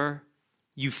 Or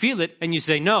you feel it and you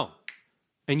say no,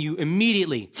 and you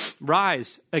immediately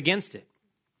rise against it.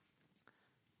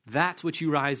 That's what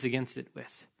you rise against it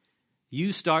with.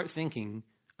 You start thinking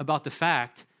about the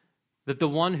fact that the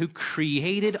one who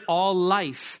created all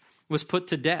life was put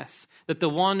to death, that the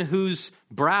one whose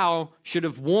brow should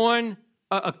have worn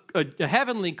a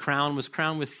heavenly crown was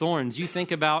crowned with thorns. You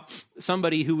think about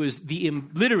somebody who was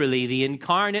literally the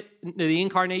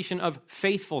incarnation of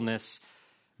faithfulness,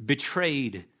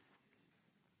 betrayed.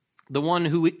 The one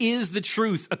who is the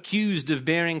truth, accused of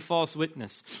bearing false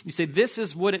witness. You say, this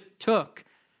is what it took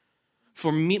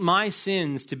for my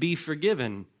sins to be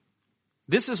forgiven.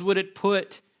 This is what it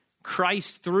put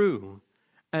Christ through.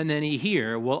 And then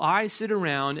will I sit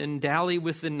around and dally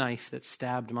with the knife that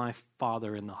stabbed my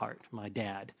father in the heart, my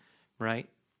dad, right?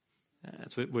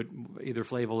 That's what either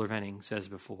Flavel or Venning says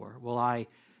before. Will I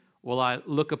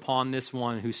look upon this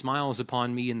one who smiles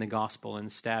upon me in the gospel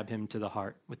and stab him to the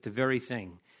heart with the very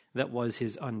thing that was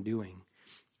his undoing?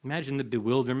 Imagine the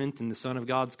bewilderment in the Son of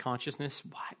God's consciousness.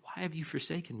 Why have you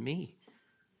forsaken me?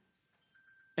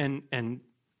 And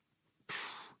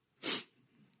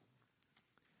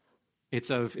it's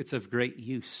of great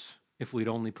use if we'd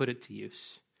only put it to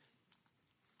use.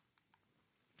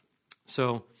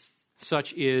 So,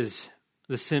 such is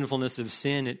the sinfulness of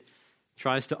sin. It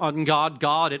tries to ungod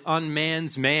God. It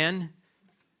unmans man.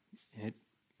 It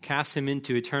casts him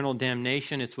into eternal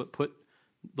damnation. It's what put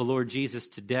the Lord Jesus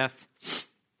to death.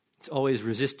 It's always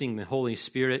resisting the Holy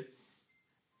Spirit.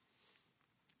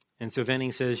 And so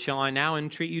Venning says, shall I now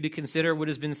entreat you to consider what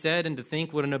has been said and to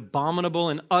think what an abominable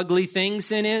and ugly thing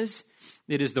sin is?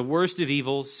 It is the worst of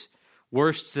evils,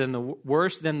 worse than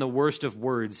the worst of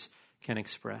words can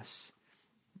express.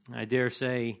 I dare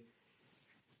say,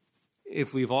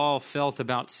 if we've all felt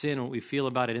about sin, what we feel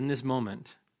about it in this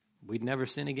moment, we'd never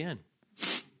sin again,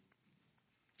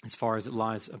 as far as it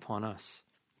lies upon us.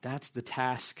 That's the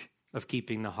task of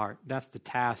keeping the heart. That's the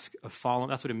task of following.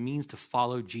 That's what it means to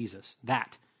follow Jesus.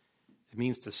 It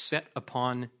means to set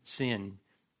upon sin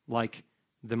like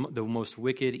the most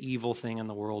wicked, evil thing in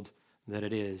the world that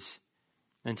it is.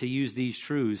 And to use these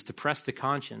truths to press the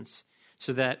conscience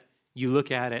so that you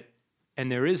look at it and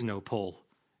there is no pull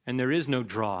and there is no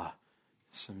draw.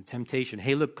 Some temptation.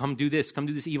 Hey, look, come do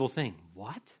this evil thing.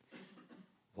 What?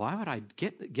 Why would I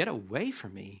get away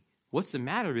from me? What's the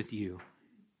matter with you?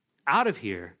 Out of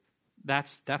here.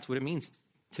 That's what it means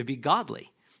to be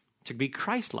godly, to be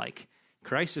Christ-like.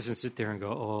 Christ doesn't sit there and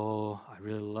go, oh, I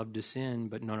really love to sin,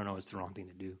 but no, it's the wrong thing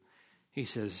to do. He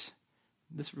says,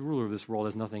 this ruler of this world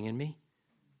has nothing in me.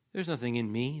 There's nothing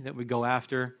in me that would go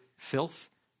after filth.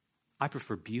 I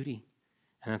prefer beauty.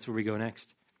 And that's where we go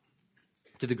next,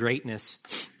 to the greatness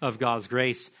of God's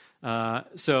grace.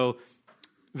 So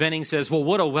Venning says, well,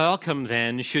 what a welcome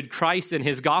then should Christ and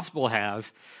his gospel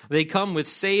have. They come with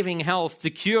saving health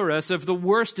to cure us of the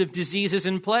worst of diseases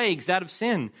and plagues, that of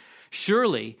sin.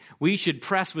 Surely we should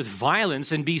press with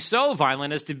violence and be so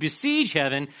violent as to besiege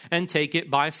heaven and take it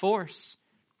by force.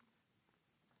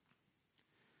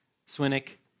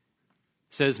 Swinnock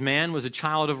says, man was a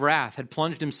child of wrath, had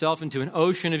plunged himself into an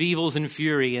ocean of evils and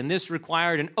fury, and this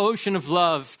required an ocean of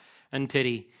love and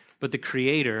pity. But the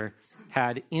Creator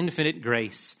had infinite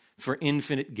grace for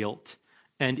infinite guilt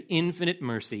and infinite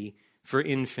mercy for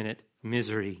infinite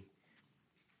misery.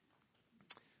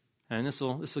 And this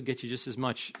will get you just as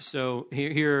much. So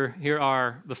here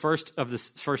are the first of the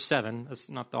first seven. That's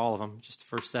not all of them, just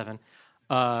the first seven.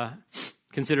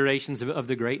 Considerations of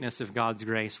the greatness of God's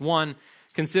grace. One,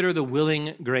 consider the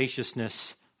willing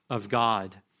graciousness of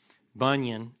God.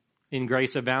 Bunyan, in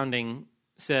Grace Abounding,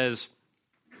 says,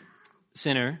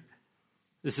 sinner,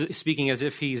 this is speaking as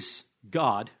if he's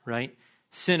God, right?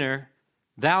 Sinner,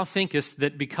 thou thinkest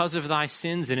that because of thy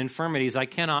sins and infirmities I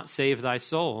cannot save thy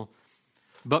soul.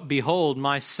 But behold,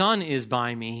 my Son is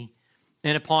by me,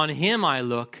 and upon him I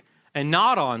look, and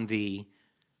not on thee,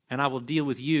 and I will deal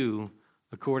with you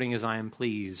according as I am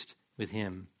pleased with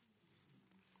him.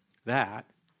 That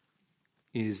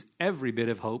is every bit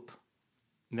of hope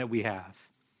that we have.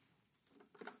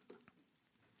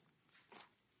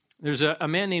 There's a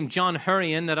man named John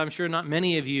Hurrian that I'm sure not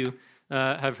many of you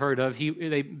have heard of.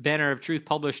 Banner of Truth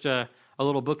published a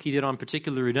little book he did on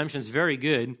particular redemption. It's very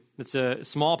good. It's a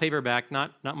small paperback,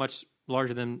 not much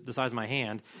larger than the size of my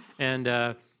hand. And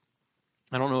I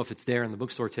don't know if it's there in the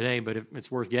bookstore today, but it's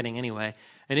worth getting anyway.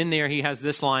 And in there he has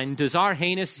this line, does our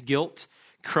heinous guilt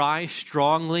cry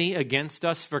strongly against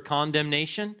us for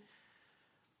condemnation?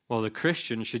 Well, the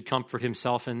Christian should comfort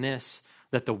himself in this,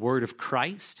 that the word of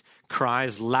Christ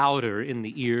cries louder in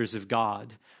the ears of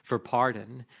God for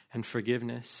pardon and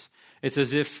forgiveness. It's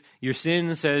as if your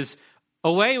sin says,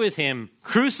 away with him,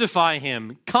 crucify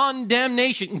him,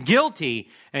 condemnation, guilty.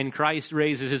 And Christ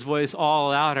raises his voice all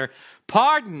louder,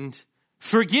 pardoned,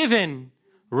 forgiven,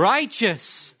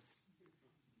 righteous.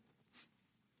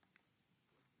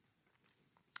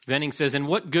 Venning says, and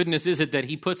what goodness is it that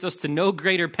he puts us to no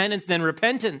greater penance than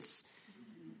repentance?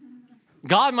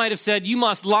 God might have said, you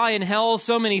must lie in hell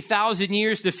so many thousand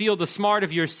years to feel the smart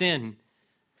of your sin.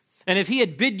 And if he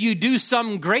had bid you do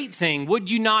some great thing, would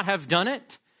you not have done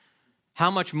it? How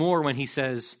much more when he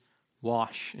says,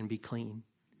 wash and be clean?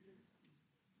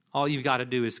 All you've got to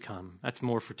do is come. That's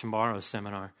more for tomorrow's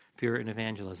seminar, Puritan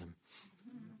evangelism.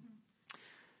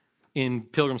 In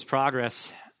Pilgrim's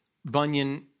Progress,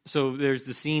 Bunyan, so there's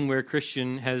the scene where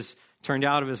Christian has turned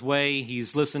out of his way.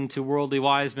 He's listened to worldly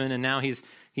wise men, and now he's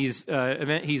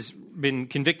been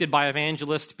convicted by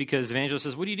evangelist, because evangelist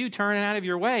says, what do you do? Turn out of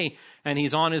your way. And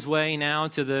he's on his way now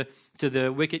to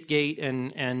the wicket gate,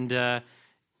 and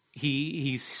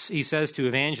he says to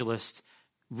evangelist,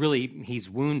 really, he's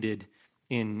wounded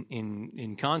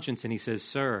in conscience, and he says,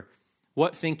 sir,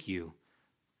 what think you?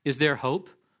 Is there hope?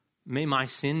 May my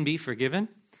sin be forgiven?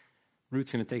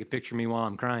 Ruth's going to take a picture of me while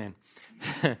I'm crying.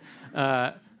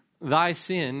 Thy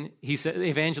sin, the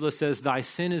evangelist says, thy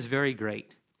sin is very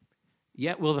great.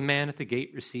 Yet will the man at the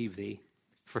gate receive thee,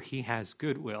 for he has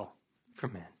goodwill for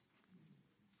men.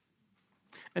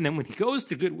 And then when he goes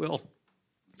to goodwill,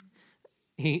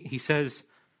 he says,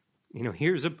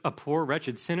 here's a poor,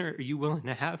 wretched sinner. Are you willing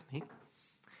to have me?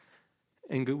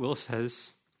 And goodwill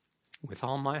says, with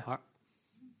all my heart.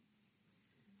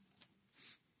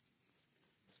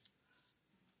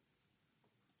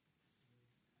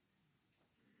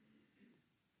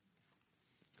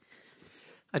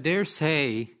 I dare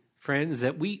say, friends,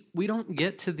 that we don't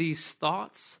get to these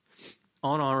thoughts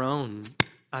on our own.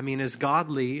 I mean, as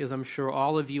godly as I'm sure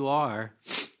all of you are,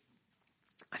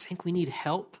 I think we need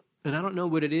help. And I don't know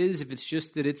what it is, if it's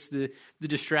just that it's the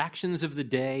distractions of the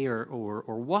day or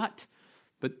what.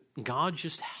 But God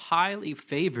just highly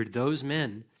favored those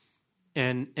men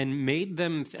and made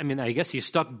them, I guess he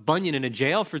stuck Bunyan in a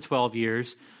jail for 12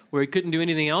 years where he couldn't do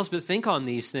anything else but think on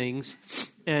these things.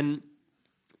 And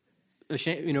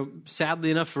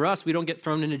sadly enough for us, we don't get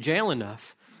thrown into jail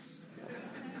enough.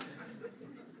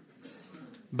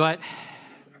 But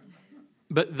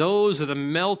those are the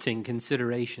melting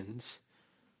considerations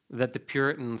that the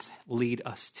Puritans lead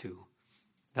us to,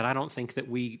 that I don't think that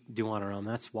we do on our own.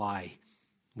 That's why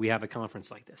we have a conference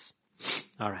like this.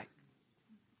 All right.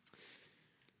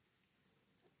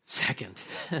 Second,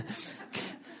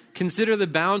 consider the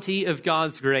bounty of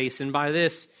God's grace. And by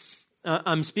this,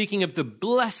 I'm speaking of the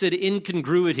blessed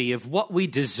incongruity of what we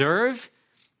deserve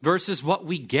versus what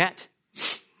we get.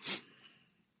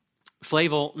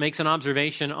 Flavel makes an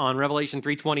observation on Revelation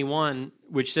 3:21,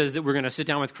 which says that we're going to sit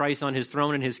down with Christ on his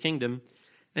throne in his kingdom.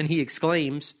 And he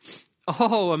exclaims,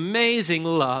 oh, amazing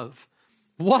love.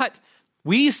 What?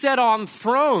 We sit on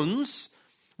thrones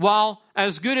while,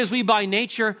 as good as we by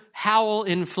nature, howl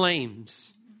in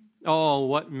flames. Oh,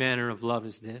 what manner of love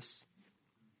is this?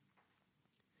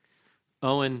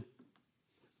 Owen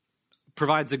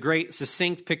provides a great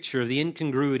succinct picture of the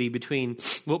incongruity between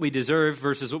what we deserve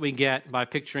versus what we get by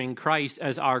picturing Christ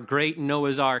as our great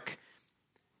Noah's Ark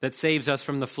that saves us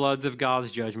from the floods of God's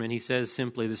judgment. He says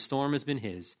simply, the storm has been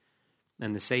his,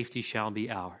 and the safety shall be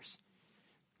ours.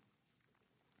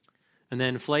 And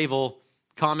then Flavel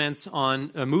comments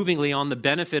on movingly on the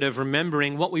benefit of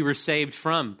remembering what we were saved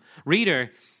from.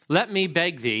 Reader, let me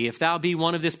beg thee, if thou be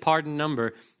one of this pardoned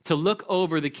number, to look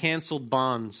over the canceled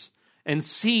bonds and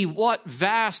see what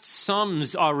vast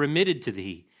sums are remitted to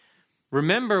thee.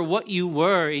 Remember what you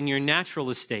were in your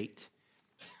natural estate.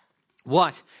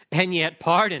 What? And yet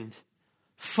pardoned.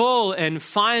 Full and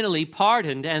finally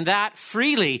pardoned, and that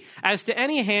freely, as to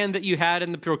any hand that you had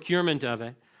in the procurement of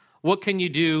it. What can you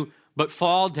do but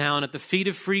fall down at the feet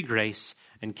of free grace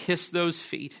and kiss those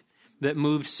feet that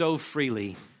moved so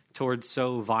freely towards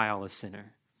so vile a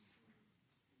sinner?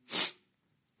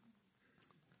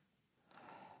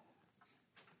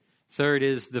 Third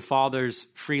is the Father's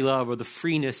free love, or the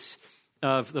freeness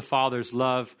of the Father's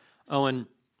love. Owen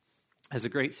has a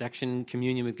great section in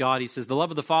Communion with God. He says, the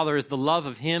love of the Father is the love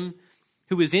of him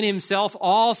who is in himself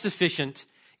all sufficient,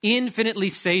 infinitely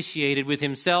satiated with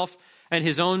himself and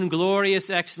his own glorious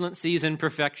excellencies and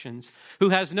perfections, who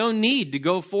has no need to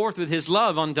go forth with his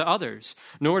love unto others,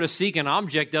 nor to seek an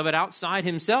object of it outside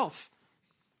himself.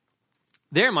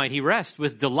 There might he rest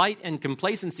with delight and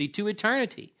complacency to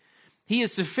eternity. He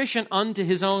is sufficient unto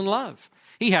his own love.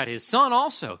 He had his Son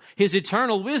also, his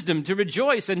eternal wisdom to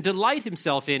rejoice and delight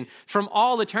himself in from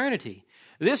all eternity.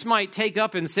 This might take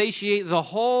up and satiate the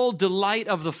whole delight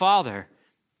of the Father,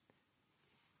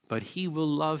 but he will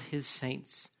love his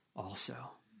saints also.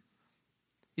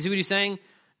 You see what he's saying?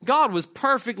 God was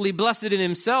perfectly blessed in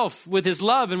himself with his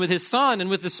love and with his Son and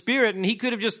with the Spirit, and he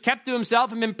could have just kept to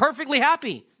himself and been perfectly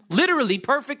happy, literally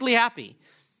perfectly happy.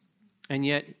 And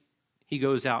yet he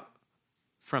goes out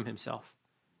from himself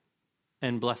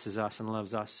and blesses us and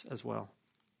loves us as well.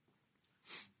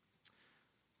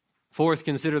 Fourth,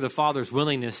 consider the Father's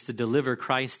willingness to deliver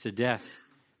Christ to death.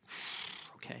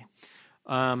 Okay.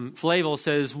 Flavel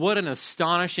says, what an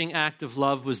astonishing act of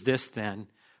love was this then,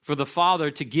 for the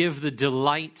Father to give the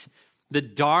delight, the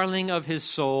darling of his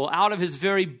soul, out of his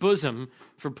very bosom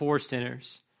for poor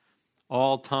sinners.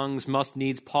 All tongues must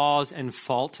needs pause and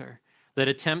falter that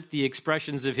attempt the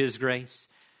expressions of his grace.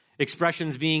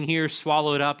 Expressions being here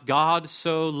swallowed up. God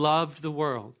so loved the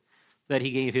world that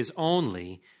he gave his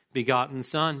only begotten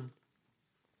Son.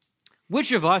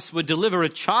 Which of us would deliver a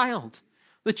child,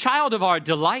 the child of our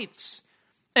delights,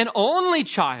 an only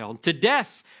child, to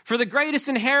death for the greatest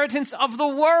inheritance of the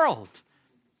world?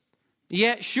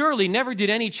 Yet surely never did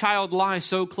any child lie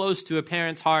so close to a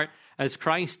parent's heart as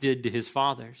Christ did to his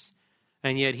Father's.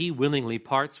 And yet he willingly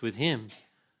parts with him,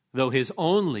 though his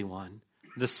only one,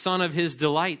 the son of his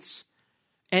delights,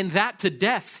 and that to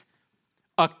death,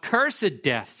 a cursed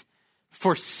death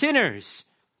for sinners,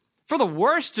 for the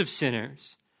worst of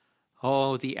sinners.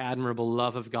 Oh, the admirable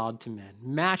love of God to men,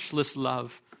 matchless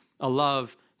love, a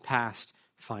love past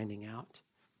finding out.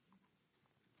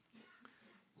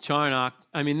 Charnock,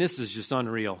 I mean, this is just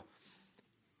unreal.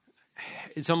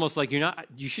 It's almost like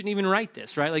you shouldn't even write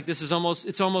this, right? Like it's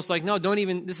almost like, no,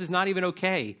 this is not even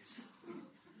okay.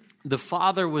 The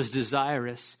Father was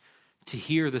desirous to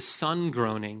hear the Son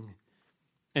groaning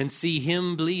and see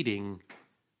him bleeding,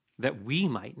 that we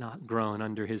might not groan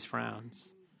under his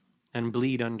frowns and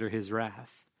bleed under his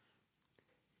wrath.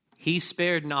 He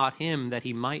spared not him that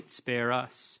he might spare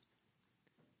us,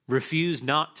 refused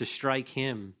not to strike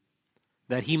him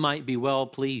that he might be well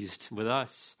pleased with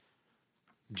us,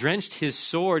 drenched his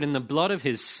sword in the blood of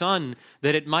his Son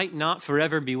that it might not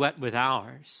forever be wet with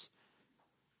ours,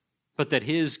 but that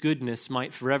his goodness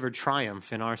might forever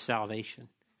triumph in our salvation.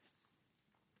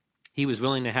 He was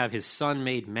willing to have his Son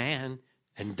made man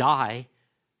and die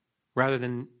rather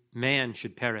than man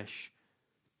should perish,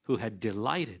 who had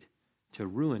delighted to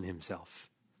ruin himself.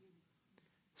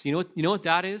 So you know what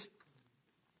that is?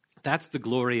 That's the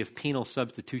glory of penal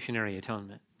substitutionary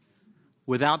atonement.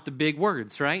 Without the big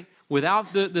words, right?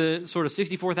 Without the sort of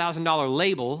 $64,000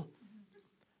 label.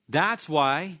 That's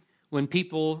why when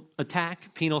people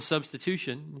attack penal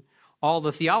substitution, all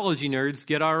the theology nerds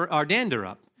get our dander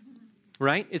up,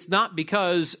 right? It's not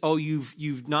because,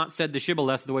 you've not said the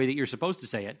shibboleth the way that you're supposed to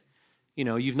say it. You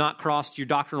know, you've not crossed your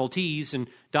doctrinal T's and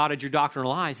dotted your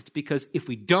doctrinal I's. It's because if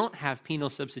we don't have penal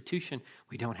substitution,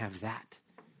 we don't have that.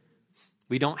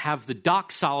 We don't have the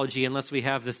doxology unless we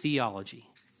have the theology.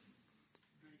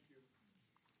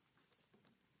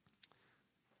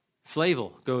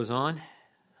 Flavel goes on.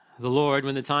 The Lord,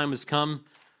 when the time was come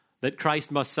that Christ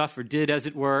must suffer, did as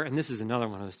it were, and this is another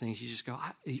one of those things you just go,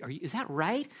 is that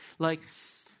right? Like,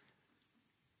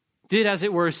 did as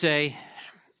it were say,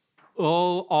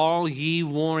 "Oh, all ye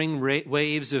warring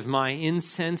waves of my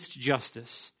incensed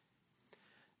justice,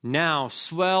 now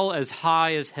swell as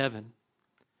high as heaven,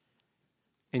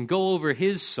 and go over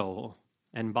his soul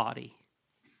and body.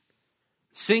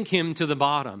 Sink him to the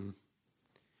bottom.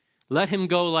 Let him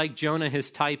go like Jonah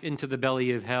his type into the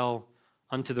belly of hell,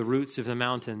 unto the roots of the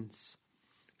mountains.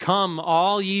 Come,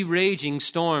 all ye raging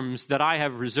storms that I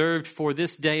have reserved for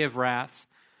this day of wrath,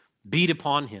 beat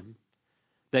upon him,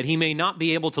 that he may not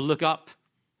be able to look up."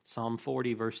 Psalm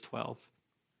 40, verse 12.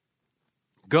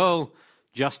 "Go,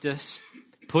 justice,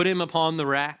 put him upon the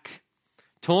rack,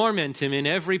 torment him in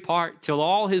every part, till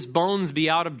all his bones be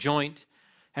out of joint,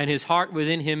 and his heart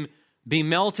within him be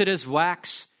melted as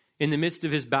wax in the midst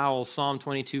of his bowels." Psalm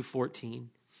 22,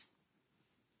 14.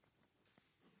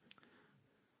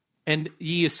 "And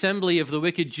ye assembly of the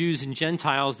wicked Jews and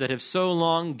Gentiles that have so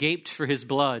long gaped for his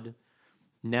blood,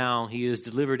 now he is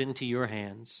delivered into your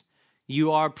hands.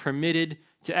 You are permitted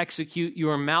to execute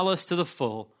your malice to the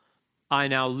full. I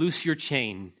now loose your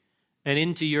chain, and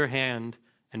into your hand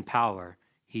and power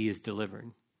he is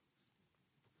delivered."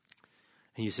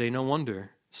 And you say, no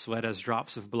wonder, sweat as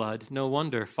drops of blood. No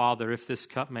wonder, Father, if this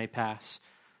cup may pass.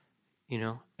 You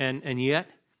know, and yet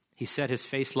he set his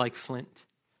face like flint.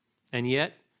 And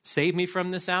yet, save me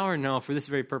from this hour? No, for this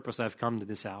very purpose I've come to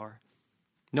this hour.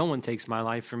 No one takes my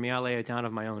life from me. I lay it down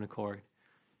of my own accord.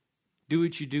 Do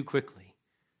what you do quickly.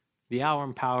 The hour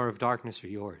and power of darkness are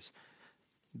yours.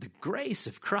 The grace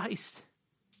of Christ.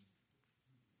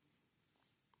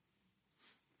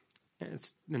 And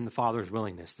it's in the Father's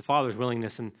willingness. The Father's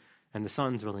willingness and the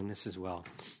Son's willingness as well.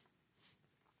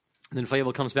 And then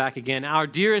Flavel comes back again. "Our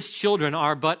dearest children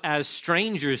are but as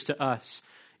strangers to us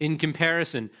in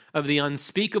comparison of the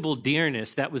unspeakable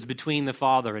dearness that was between the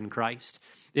Father and Christ.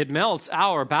 It melts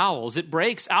our bowels. It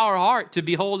breaks our heart to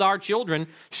behold our children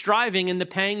striving in the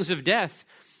pangs of death.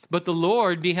 But the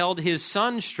Lord beheld his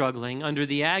Son struggling under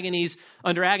agonies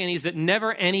that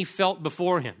never any felt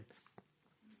before him,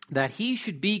 that he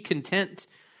should be content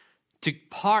to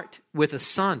part with a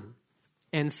son,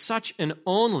 and such an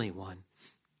only one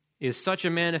is such a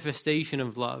manifestation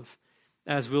of love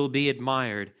as will be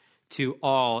admired to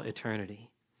all eternity.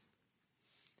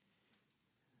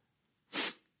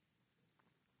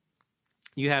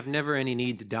 You have never any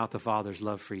need to doubt the Father's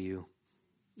love for you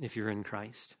if you're in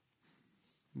Christ,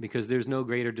 because there's no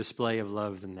greater display of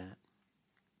love than that.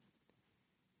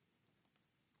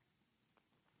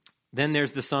 Then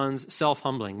there's the Son's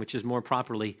self-humbling, which is more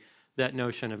properly that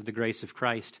notion of the grace of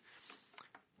Christ.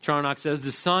 Charnock says,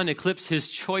 the Son eclipsed his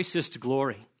choicest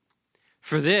glory.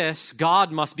 For this,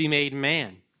 God must be made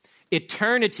man.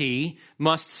 Eternity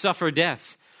must suffer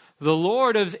death. The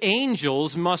Lord of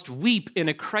angels must weep in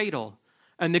a cradle,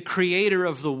 and the Creator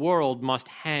of the world must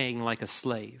hang like a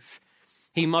slave.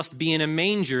 He must be in a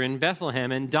manger in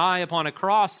Bethlehem and die upon a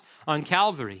cross on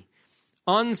Calvary.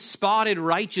 Unspotted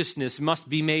righteousness must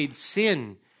be made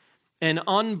sin, and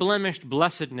unblemished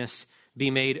blessedness be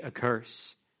made a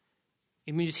curse.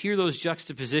 I mean, just hear those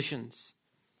juxtapositions.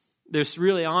 There's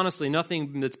really, honestly,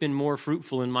 nothing that's been more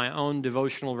fruitful in my own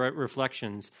devotional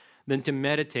reflections than to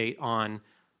meditate on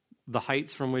the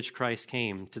heights from which Christ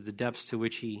came to the depths to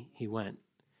which he went.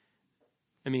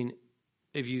 I mean,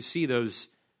 if you see those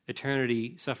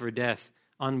eternity, suffer death,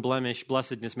 unblemished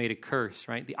blessedness made a curse,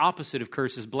 right? The opposite of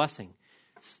curse is blessing.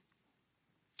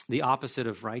 The opposite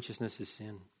of righteousness is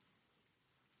sin.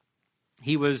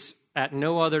 He was at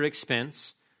no other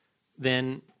expense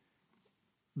than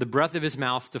the breath of his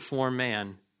mouth to form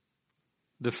man.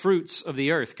 The fruits of the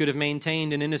earth could have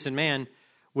maintained an innocent man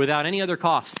without any other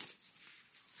cost.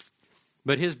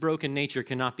 But his broken nature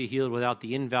cannot be healed without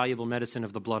the invaluable medicine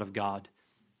of the blood of God.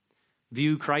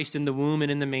 View Christ in the womb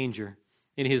and in the manger,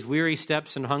 in his weary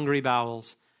steps and hungry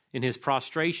bowels, in his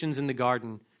prostrations in the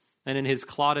garden, and in his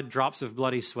clotted drops of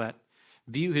bloody sweat.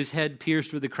 View his head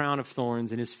pierced with the crown of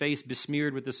thorns, and his face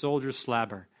besmeared with the soldier's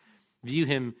slabber. View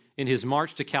him in his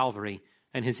march to Calvary,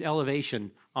 and his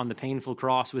elevation on the painful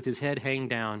cross with his head hanged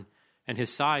down, and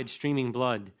his side streaming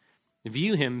blood.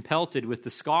 View him pelted with the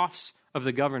scoffs of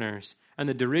the governors and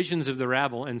the derisions of the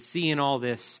rabble, and see in all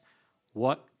this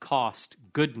what cost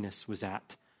goodness was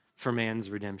at for man's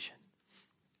redemption.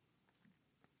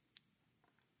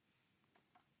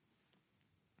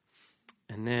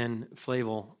 And then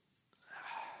Flavel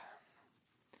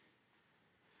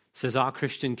says,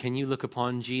 Christian, can you look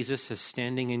upon Jesus as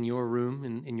standing in your room,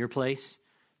 in your place,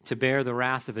 to bear the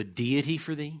wrath of a deity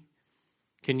for thee?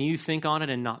 Can you think on it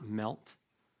and not melt?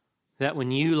 That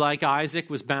when you, like Isaac,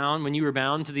 when you were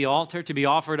bound to the altar to be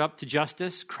offered up to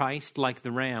justice, Christ, like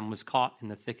the ram, was caught in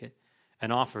the thicket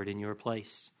and offered in your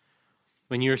place.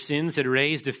 When your sins had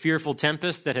raised a fearful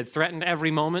tempest that had threatened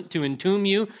every moment to entomb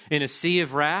you in a sea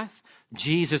of wrath,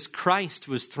 Jesus Christ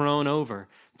was thrown over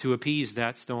to appease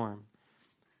that storm.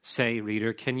 Say,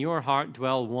 reader, can your heart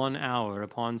dwell 1 hour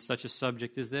upon such a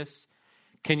subject as this?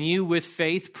 Can you, with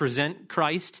faith, present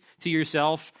Christ to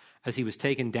yourself as he was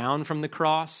taken down from the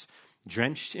cross,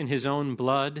 drenched in his own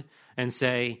blood, and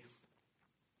say,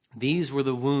 these were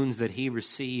the wounds that he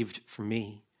received for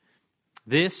me.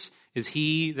 This is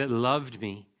he that loved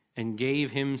me and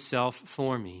gave himself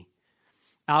for me.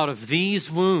 Out of these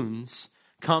wounds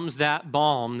comes that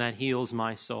balm that heals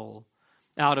my soul.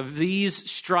 Out of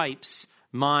these stripes,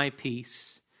 my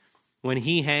peace. When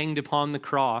he hanged upon the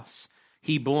cross,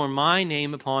 he bore my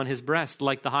name upon his breast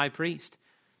like the high priest.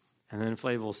 And then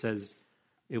Flavel says,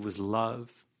 it was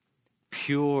love,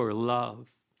 pure love,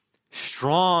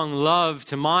 strong love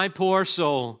to my poor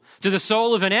soul, to the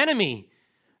soul of an enemy,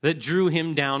 that drew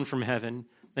him down from heaven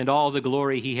and all the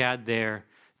glory he had there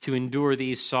to endure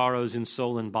these sorrows in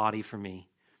soul and body for me.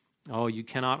 Oh, you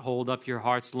cannot hold up your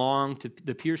hearts long to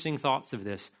the piercing thoughts of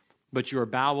this, but your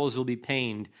bowels will be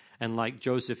pained, and like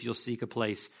Joseph, you'll seek a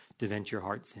place to vent your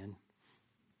hearts in.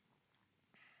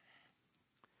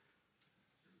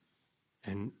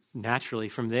 And naturally,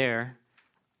 from there,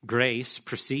 grace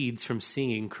proceeds from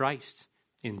seeing Christ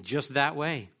in just that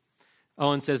way.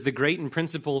 Owen says, the great and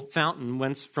principal fountain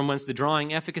from whence the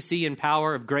drawing efficacy and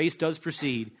power of grace does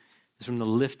proceed is from the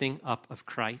lifting up of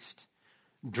Christ.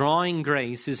 Drawing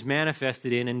grace is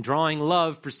manifested in, and drawing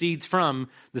love proceeds from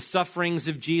the sufferings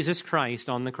of Jesus Christ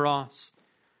on the cross.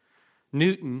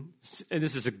 Newton, and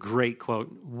this is a great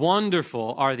quote,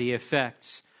 wonderful are the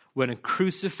effects when a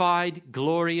crucified,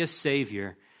 glorious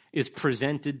Savior is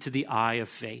presented to the eye of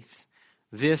faith.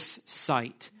 This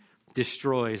sight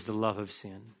destroys the love of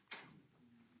sin.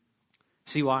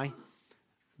 See why?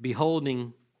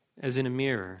 Beholding as in a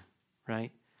mirror,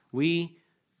 right? We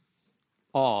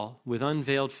all, with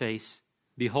unveiled face,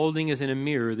 beholding as in a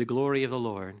mirror the glory of the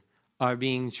Lord, are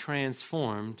being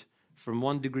transformed from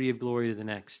one degree of glory to the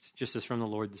next, just as from the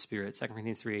Lord the Spirit. 2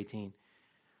 Corinthians 3:18.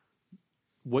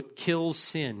 What kills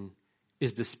sin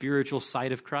is the spiritual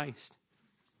sight of Christ.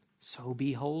 So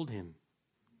behold him.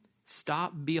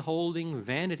 Stop beholding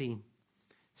vanity.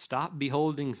 Stop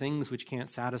beholding things which can't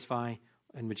satisfy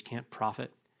and which can't profit.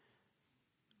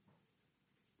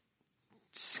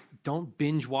 Don't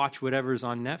binge watch whatever's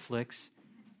on Netflix.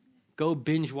 Go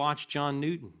binge watch John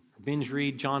Newton. Binge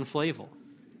read John Flavel.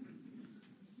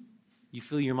 You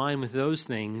fill your mind with those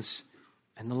things,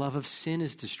 and the love of sin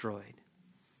is destroyed.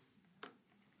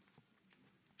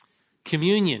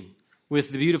 Communion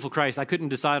with the beautiful Christ. I couldn't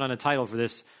decide on a title for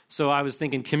this, so I was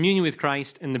thinking communion with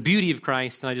Christ and the beauty of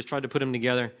Christ, and I just tried to put them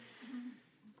together.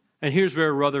 And here's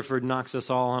where Rutherford knocks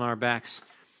us all on our backs.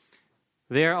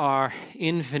 There are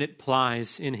infinite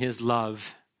plies in his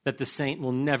love that the saint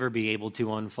will never be able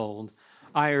to unfold.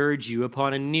 I urge you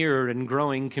upon a nearer and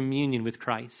growing communion with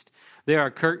Christ. There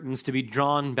are curtains to be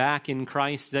drawn back in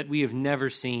Christ that we have never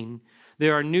seen.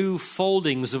 There are new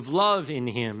foldings of love in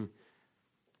him.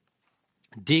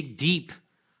 Dig deep,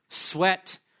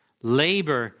 sweat,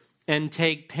 labor, and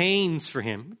take pains for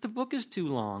him. But the book is too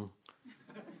long.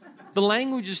 The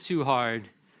language is too hard.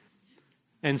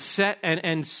 And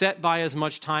set by as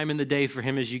much time in the day for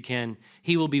him as you can.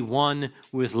 He will be one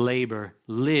with labor.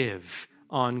 Live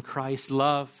on Christ's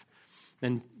love.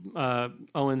 And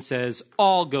Owen says,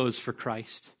 all goes for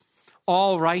Christ.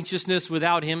 All righteousness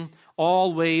without him,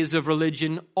 all ways of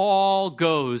religion, all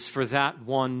goes for that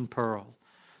one pearl.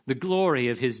 The glory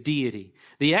of his deity,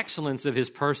 the excellence of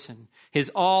his person, his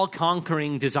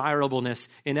all-conquering desirableness,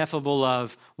 ineffable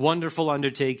love, wonderful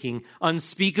undertaking,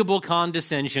 unspeakable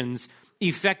condescensions,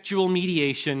 effectual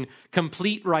mediation,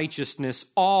 complete righteousness,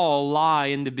 all lie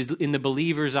in the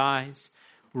believer's eyes.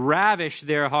 Ravish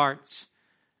their hearts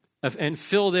and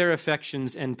fill their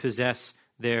affections and possess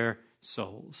their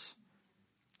souls.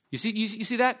 You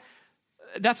see that?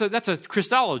 That's a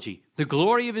Christology. The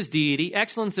glory of his deity,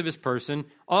 excellence of his person,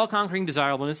 all-conquering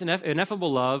desirableness,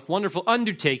 ineffable love, wonderful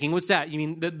undertaking. What's that? You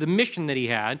mean the mission that he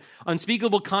had.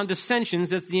 Unspeakable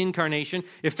condescensions, that's the incarnation.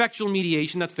 Effectual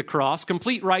mediation, that's the cross.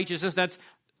 Complete righteousness, that's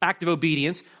active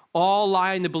obedience. All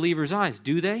lie in the believer's eyes.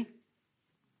 Do they?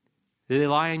 Do they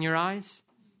lie in your eyes?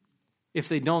 If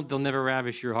they don't, they'll never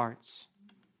ravish your hearts.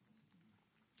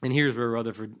 And here's where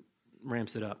Rutherford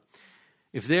ramps it up.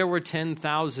 If there were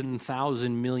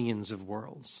 10,000 millions of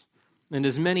worlds, and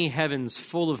as many heavens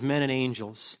full of men and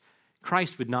angels,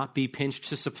 Christ would not be pinched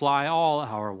to supply all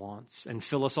our wants and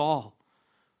fill us all.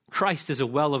 Christ is a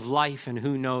well of life, and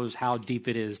who knows how deep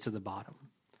it is to the bottom.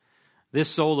 This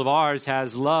soul of ours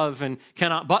has love and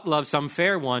cannot but love some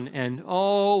fair one, and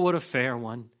oh, what a fair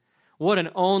one. What an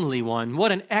only one.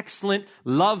 What an excellent,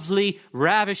 lovely,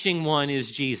 ravishing one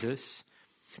is Jesus.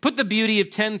 Put the beauty of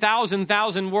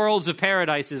 10,000 worlds of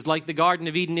paradises like the Garden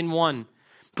of Eden in one.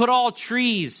 Put all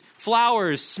trees,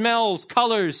 flowers, smells,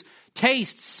 colors,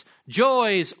 tastes,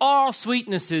 joys, all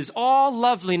sweetnesses, all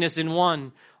loveliness in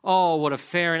one. Oh, what a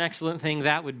fair and excellent thing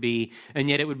that would be. And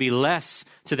yet it would be less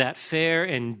to that fair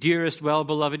and dearest,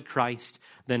 well-beloved Christ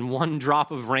than one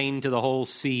drop of rain to the whole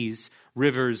seas,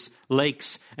 rivers,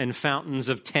 lakes, and fountains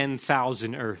of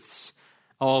 10,000 earths.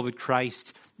 Oh, but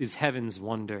Christ is heaven's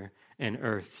wonder and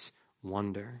earth's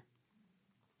wonder.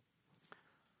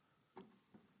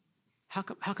 How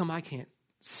come I can't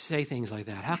say things like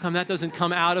that? How come that doesn't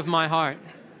come out of my heart?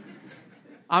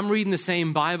 I'm reading the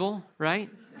same Bible,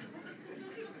 right?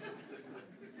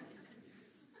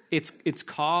 It's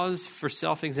cause for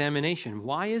self-examination.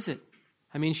 Why is it?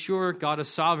 I mean, sure, God is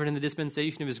sovereign in the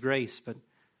dispensation of his grace, but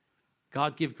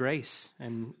God give grace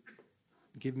and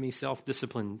give me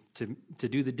self-discipline to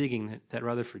do the digging that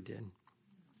Rutherford did.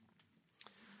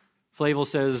 Flavel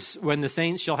says, when the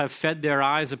saints shall have fed their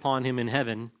eyes upon him in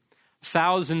heaven,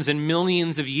 thousands and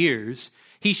millions of years,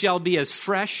 he shall be as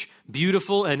fresh,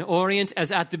 beautiful, and orient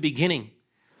as at the beginning.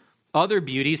 Other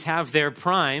beauties have their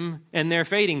prime and their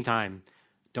fading time.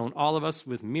 Don't all of us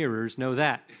with mirrors know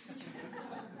that?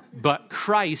 But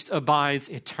Christ abides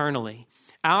eternally.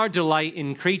 Our delight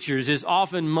in creatures is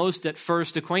often most at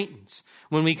first acquaintance.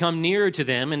 When we come nearer to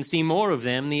them and see more of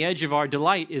them, the edge of our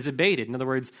delight is abated. In other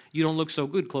words, you don't look so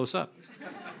good close up.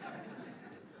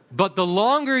 But the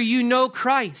longer you know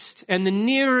Christ and the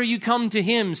nearer you come to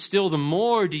him, still the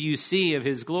more do you see of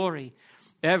his glory.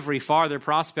 Every farther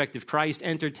prospect of Christ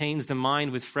entertains the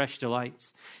mind with fresh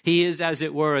delights. He is, as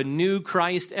it were, a new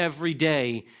Christ every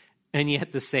day, and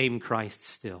yet the same Christ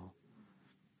still.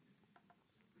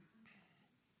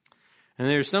 And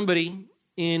there's somebody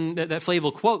in that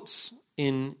Flavel quotes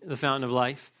in The Fountain of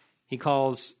Life. He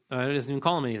calls, doesn't even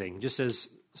call him anything. Just says,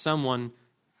 someone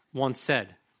once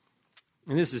said.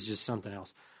 And this is just something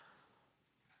else.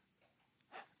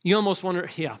 You almost wonder,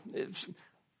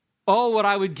 oh, what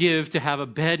I would give to have a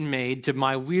bed made to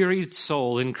my wearied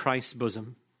soul in Christ's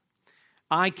bosom.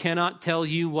 I cannot tell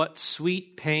you what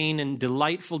sweet pain and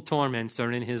delightful torments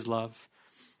are in his love.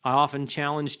 I often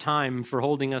challenge time for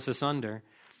holding us asunder.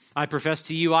 I profess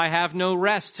to you I have no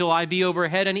rest till I be over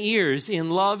head and ears in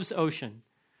love's ocean.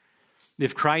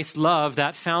 If Christ's love,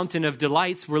 that fountain of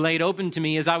delights, were laid open to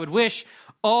me as I would wish,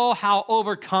 oh, how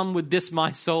overcome would this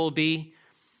my soul be?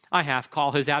 I half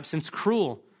call his absence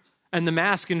cruel, and the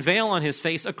mask and veil on his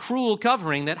face a cruel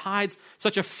covering that hides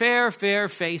such a fair, fair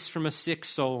face from a sick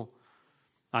soul.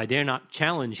 I dare not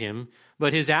challenge him,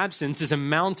 but his absence is a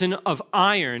mountain of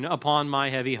iron upon my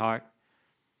heavy heart.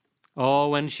 Oh,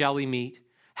 when shall we meet?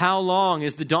 How long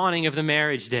is the dawning of the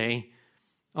marriage day?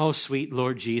 Oh, sweet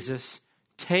Lord Jesus,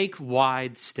 take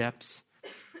wide steps.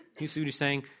 You see what he's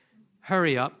saying?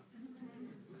 Hurry up.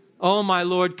 Oh, my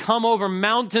Lord, come over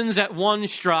mountains at one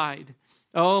stride.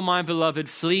 Oh, my beloved,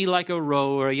 flee like a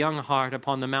roe or a young hart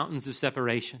upon the mountains of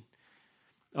separation.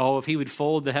 Oh, if he would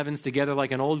fold the heavens together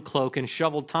like an old cloak and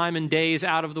shovel time and days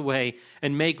out of the way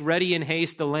and make ready in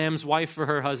haste the lamb's wife for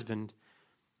her husband.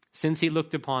 Since he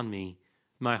looked upon me,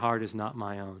 my heart is not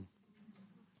my own.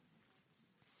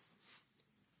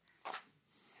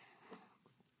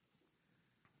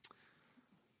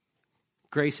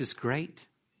 Grace is great.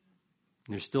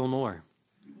 There's still more.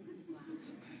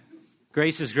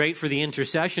 Grace is great for the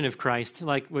intercession of Christ,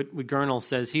 like what Gurnall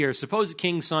says here. Suppose a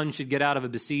king's son should get out of a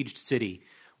besieged city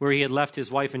where he had left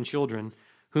his wife and children,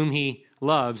 whom he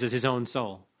loves as his own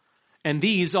soul. And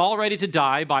these all ready to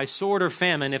die by sword or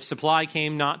famine if supply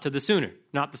came not the sooner.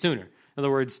 In other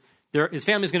words, his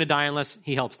family's going to die unless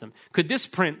he helps them. Could this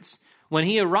prince, when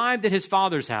he arrived at his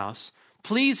father's house,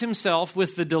 please himself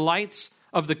with the delights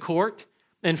of the court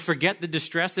and forget the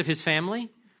distress of his family?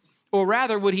 Or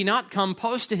rather, would he not come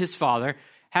post to his father,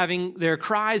 having their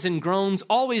cries and groans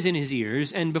always in his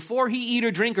ears, and before he eat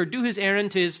or drink or do his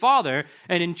errand to his father,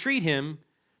 and entreat him,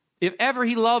 if ever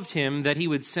he loved him, that he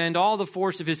would send all the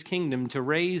force of his kingdom to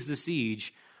raise the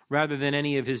siege, rather than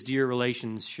any of his dear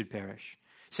relations should perish?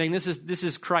 Saying this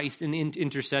is Christ in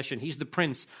intercession. He's the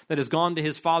prince that has gone to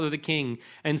his father, the king,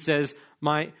 and says,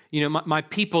 my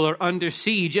people are under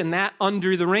siege, and that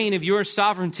under the reign of your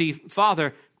sovereignty,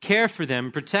 Father, care for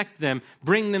them, protect them,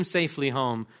 bring them safely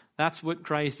home. That's what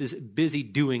Christ is busy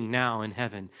doing now in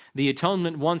heaven. The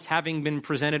atonement once having been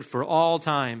presented for all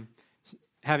time,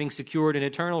 having secured an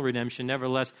eternal redemption,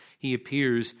 nevertheless, he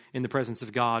appears in the presence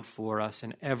of God for us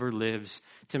and ever lives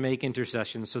to make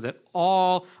intercession so that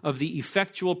all of the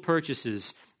effectual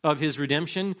purchases of his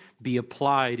redemption be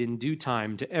applied in due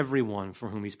time to everyone for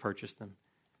whom he's purchased them.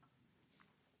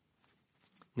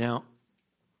 Now,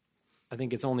 I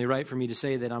think it's only right for me to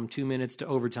say that I'm 2 minutes to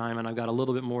overtime and I've got a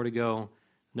little bit more to go.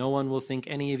 No one will think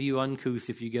any of you uncouth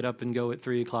if you get up and go at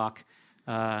 3 o'clock.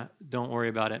 Don't worry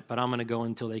about it, but I'm going to go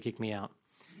until they kick me out.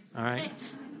 All right?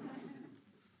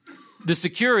 The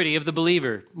security of the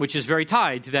believer, which is very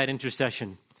tied to that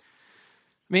intercession.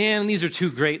 Man, these are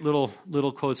two great little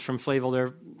quotes from Flavel.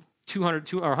 They're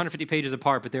 150 pages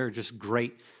apart, but they're just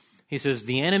great. He says,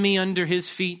 the enemy under his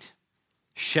feet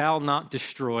shall not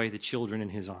destroy the children in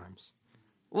his arms.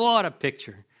 What a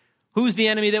picture. Who's the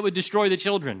enemy that would destroy the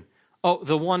children? Oh,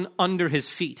 the one under his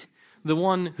feet. The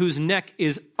one whose neck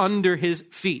is under his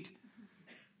feet.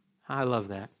 I love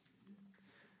that.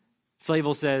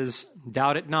 Flavel says,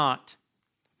 doubt it not,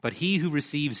 but he who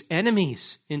receives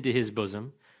enemies into his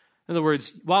bosom. In other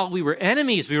words, while we were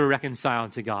enemies, we were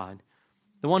reconciled to God.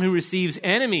 The one who receives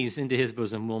enemies into his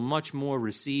bosom will much more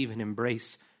receive and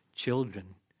embrace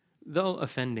children, though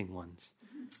offending ones.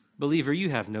 Believer, you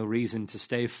have no reason to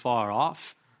stay far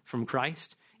off from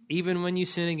Christ, even when you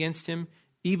sin against him,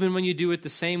 even when you do it the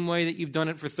same way that you've done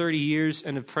it for 30 years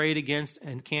and have prayed against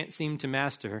and can't seem to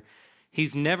master.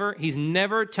 He's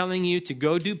never telling you to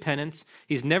go do penance.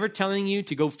 He's never telling you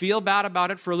to go feel bad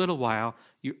about it for a little while.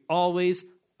 You're always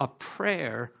a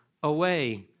prayer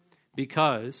away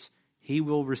because he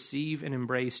will receive and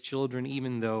embrace children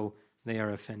even though they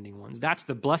are offending ones. That's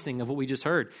the blessing of what we just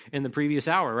heard in the previous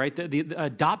hour, right? The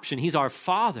adoption. He's our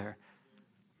Father.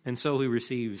 And so he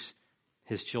receives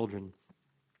his children.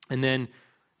 And then,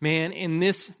 man, in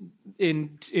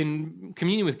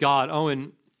communion with God,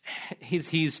 Owen,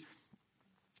 he's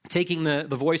taking the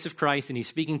voice of Christ and he's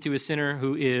speaking to a sinner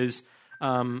who is,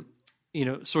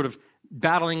 sort of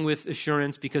battling with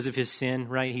assurance because of his sin,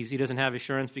 right? He doesn't have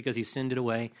assurance because he sinned it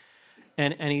away.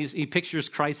 And he pictures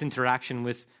Christ's interaction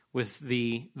with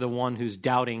the one who's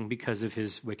doubting because of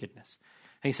his wickedness.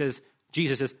 And he says,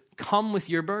 Jesus says, come with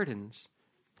your burdens.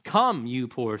 Come, you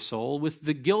poor soul,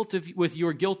 with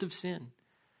your guilt of sin.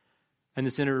 And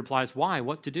the sinner replies, why?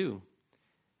 What to do?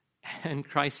 And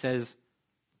Christ says,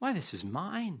 why, this is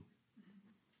mine.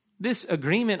 This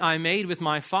agreement I made with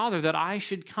my Father that I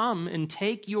should come and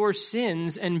take your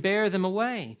sins and bear them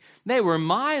away. They were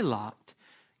my lot.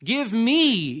 Give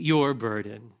me your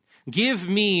burden. Give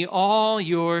me all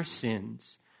your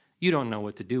sins. You don't know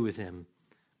what to do with them.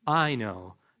 I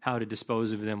know how to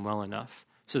dispose of them well enough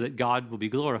so that God will be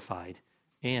glorified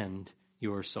and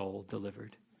your soul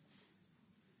delivered.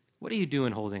 What are you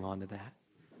doing holding on to that?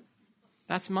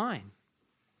 That's mine.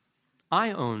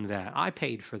 I own that. I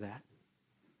paid for that.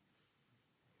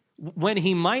 When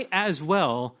he might as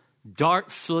well dart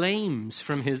flames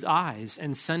from his eyes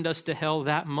and send us to hell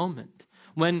that moment.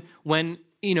 When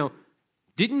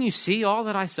didn't you see all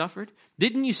that I suffered?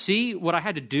 Didn't you see what I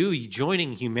had to do,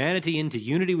 joining humanity into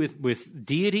unity with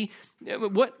deity?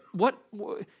 What?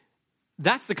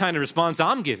 That's the kind of response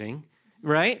I'm giving,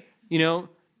 right?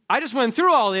 I just went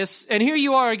through all this, and here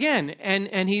you are again. And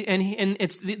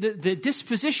it's the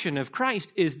disposition of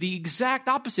Christ is the exact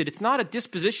opposite. It's not a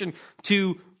disposition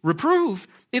to reprove.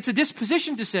 It's a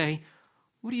disposition to say,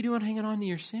 what are you doing hanging on to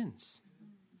your sins?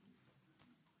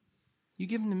 You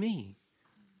give them to me.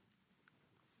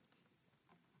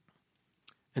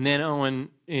 And then Owen,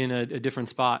 in a different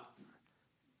spot,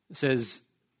 says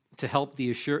to help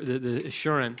the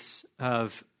assurance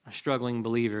of a struggling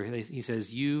believer, he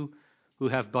says, you who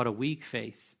have but a weak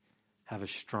faith have a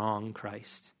strong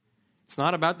Christ. It's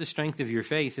not about the strength of your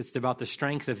faith. It's about the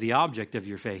strength of the object of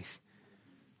your faith.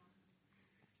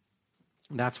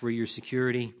 That's where your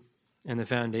security and the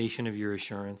foundation of your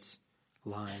assurance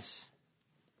lies.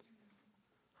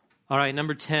 All right,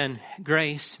 number 10,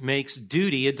 grace makes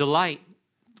duty a delight.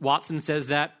 Watson says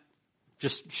that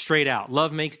just straight out.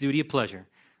 Love makes duty a pleasure.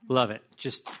 Love it.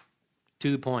 Just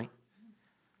to the point.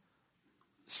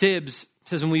 Sibbs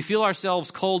says, when we feel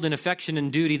ourselves cold in affection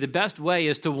and duty, the best way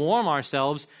is to warm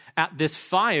ourselves at this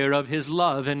fire of his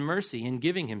love and mercy in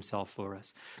giving himself for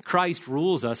us. Christ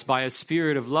rules us by a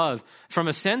spirit of love, from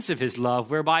a sense of his love,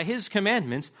 whereby his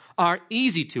commandments are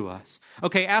easy to us.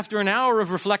 Okay, after an hour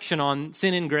of reflection on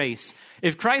sin and grace,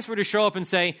 if Christ were to show up and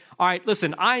say, all right,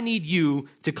 listen, I need you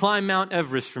to climb Mount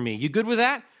Everest for me. You good with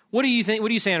that? What do you think? What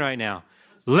are you saying right now?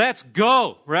 Let's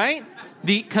go, right?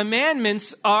 The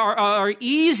commandments are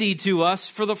easy to us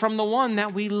from the one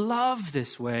that we love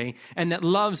this way and that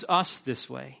loves us this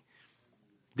way.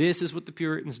 This is what the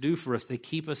Puritans do for us. They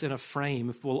keep us in a frame,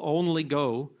 if we'll only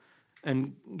go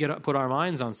and put our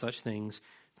minds on such things,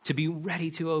 to be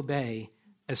ready to obey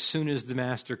as soon as the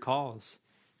master calls.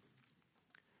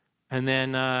 And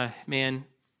then,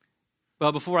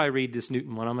 before I read this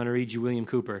Newton one, I'm going to read you William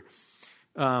Cooper.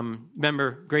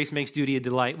 Remember, grace makes duty a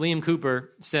delight. William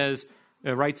Cooper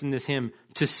writes in this hymn,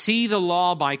 to see the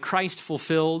law by Christ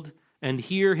fulfilled and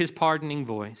hear his pardoning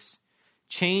voice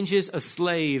changes a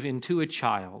slave into a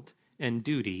child and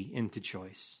duty into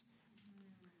choice.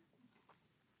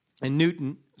 And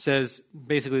Newton says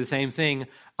basically the same thing.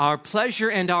 Our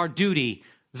pleasure and our duty,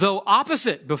 though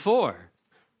opposite before,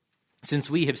 since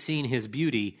we have seen his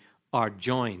beauty, are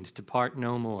joined to part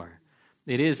no more.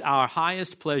 It is our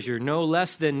highest pleasure, no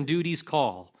less than duty's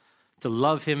call, to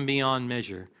love him beyond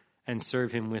measure and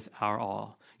serve him with our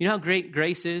all. You know how great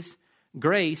grace is?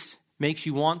 Grace makes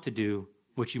you want to do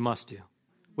what you must do,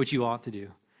 what you ought to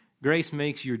do. Grace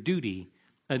makes your duty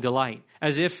a delight.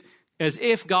 As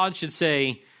if God should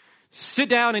say, sit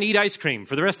down and eat ice cream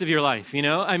for the rest of your life,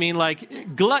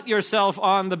 glut yourself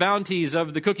on the bounties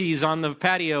of the cookies on the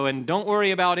patio and don't worry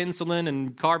about insulin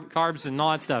and carbs and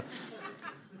all that stuff,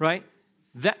 right?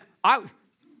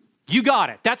 You got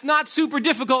it. That's not super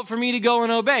difficult for me to go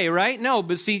and obey, right? No,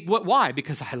 but see, why?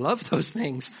 Because I love those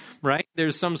things, right?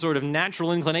 There's some sort of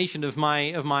natural inclination of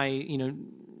my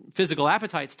physical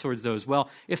appetites towards those. Well,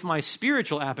 if my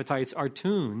spiritual appetites are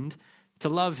tuned to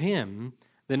love him,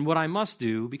 then what I must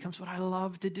do becomes what I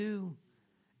love to do.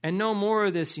 And no more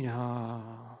of this,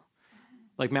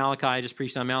 like Malachi, I just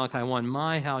preached on Malachi 1,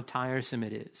 my, how tiresome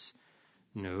it is.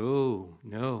 No,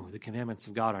 the commandments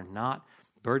of God are not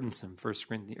burdensome, 1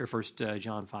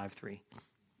 John 5:3.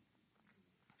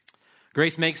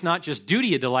 Grace makes not just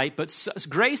duty a delight, but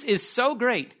grace is so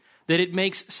great that it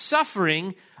makes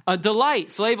suffering a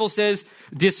delight. Flavel says,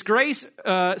 disgrace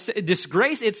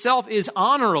itself is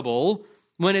honorable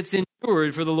when it's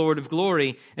endured for the Lord of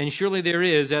glory, and surely there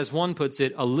is, as one puts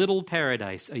it, a little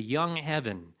paradise, a young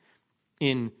heaven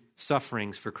in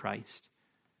sufferings for Christ.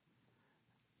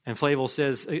 And Flavel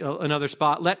says, another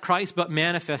spot, let Christ but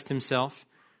manifest himself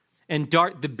and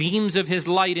dart the beams of his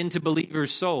light into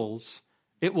believers' souls.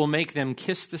 It will make them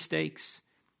kiss the stakes,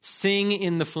 sing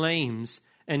in the flames,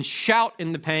 and shout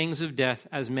in the pangs of death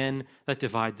as men that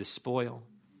divide the spoil.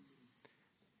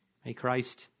 May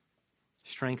Christ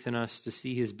strengthen us to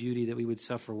see his beauty, that we would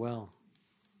suffer well.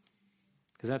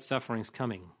 Because that suffering's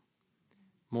coming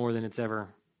more than it's ever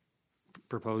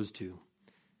proposed to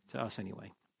us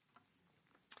anyway.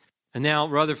 And now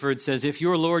Rutherford says, if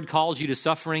your Lord calls you to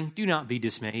suffering, do not be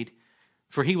dismayed,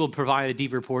 for he will provide a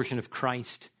deeper portion of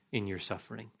Christ in your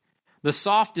suffering. The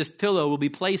softest pillow will be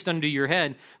placed under your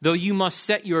head, though you must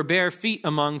set your bare feet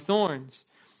among thorns.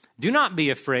 Do not be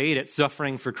afraid at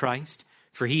suffering for Christ,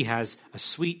 for he has a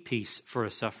sweet peace for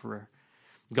a sufferer.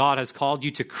 God has called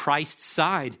you to Christ's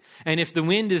side, and if the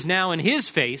wind is now in his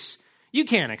face, you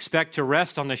can't expect to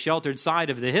rest on the sheltered side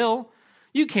of the hill.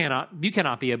 You cannot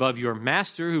be above your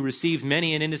master, who received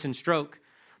many an innocent stroke.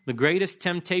 The greatest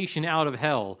temptation out of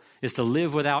hell is to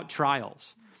live without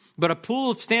trials. But a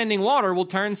pool of standing water will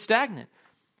turn stagnant.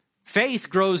 Faith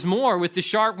grows more with the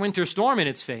sharp winter storm in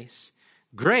its face.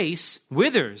 Grace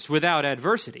withers without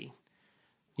adversity.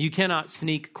 You cannot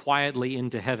sneak quietly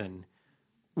into heaven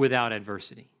without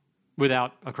adversity.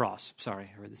 Without a cross.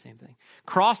 Sorry, I read the same thing.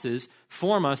 Crosses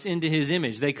form us into his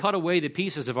image. They cut away the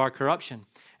pieces of our corruption.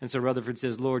 And so Rutherford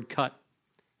says, Lord, cut,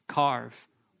 carve,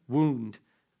 wound.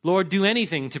 Lord, do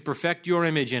anything to perfect your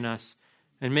image in us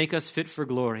and make us fit for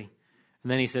glory. And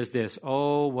then he says this,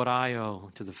 oh, what I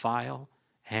owe to the file,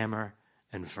 hammer,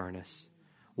 and furnace.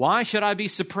 Why should I be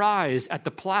surprised at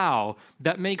the plow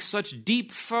that makes such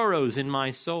deep furrows in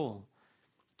my soul?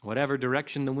 Whatever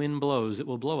direction the wind blows, it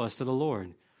will blow us to the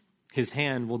Lord. His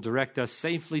hand will direct us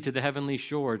safely to the heavenly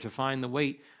shore to find the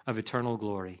weight of eternal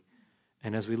glory.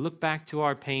 And as we look back to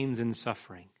our pains and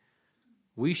suffering,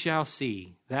 we shall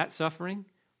see that suffering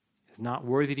is not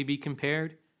worthy to be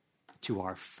compared to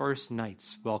our first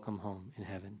night's welcome home in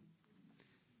heaven.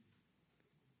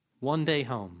 One day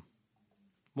home,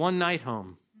 one night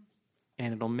home,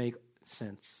 and it'll make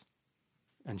sense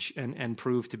and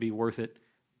prove to be worth it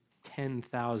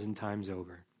 10,000 times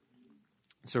over.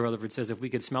 So Rutherford says, if we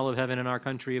could smell of heaven in our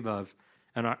country above,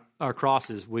 and our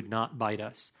crosses would not bite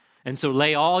us. And so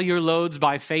lay all your loads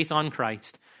by faith on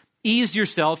Christ. Ease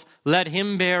yourself, let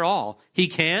him bear all. He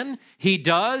can, he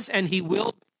does, and he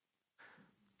will.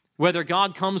 Whether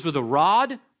God comes with a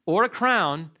rod or a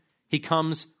crown, he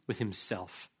comes with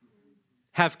himself.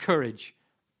 Have courage.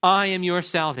 I am your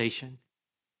salvation.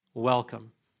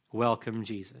 Welcome, welcome,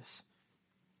 Jesus.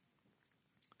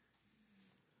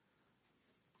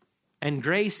 And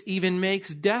grace even makes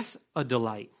death a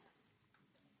delight.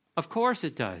 Of course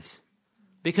it does.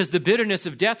 Because the bitterness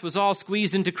of death was all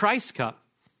squeezed into Christ's cup.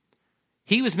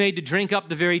 He was made to drink up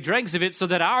the very dregs of it so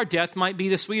that our death might be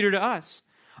the sweeter to us.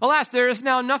 Alas, there is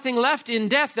now nothing left in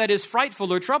death that is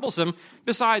frightful or troublesome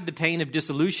beside the pain of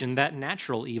dissolution, that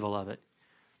natural evil of it.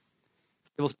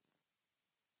 It was the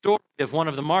story of one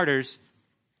of the martyrs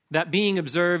that being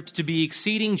observed to be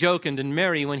exceeding jocund and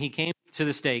merry when he came to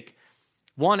the stake,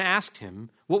 one asked him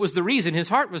what was the reason his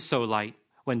heart was so light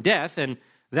when death, and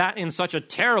that in such a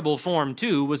terrible form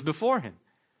too, was before him.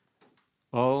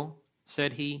 Oh,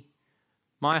 said he,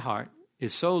 my heart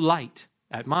is so light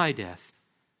at my death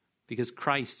because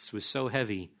Christ's was so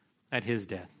heavy at his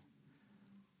death.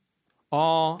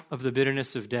 All of the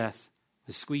bitterness of death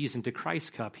was squeezed into Christ's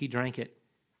cup. He drank it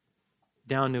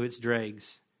down to its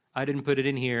dregs. I didn't put it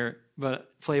in here,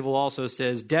 but Flavel also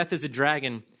says, death is a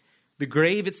dragon, the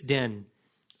grave its den,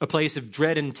 a place of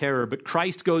dread and terror, but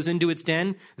Christ goes into its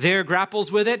den, there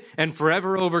grapples with it, and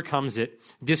forever overcomes it,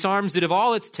 disarms it of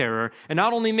all its terror, and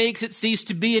not only makes it cease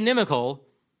to be inimical,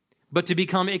 but to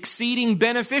become exceeding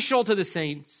beneficial to the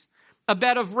saints, a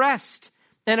bed of rest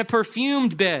and a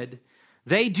perfumed bed.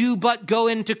 They do but go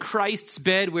into Christ's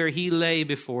bed where he lay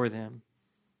before them.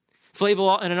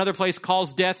 Flavel in another place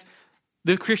calls death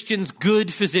the Christian's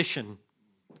good physician,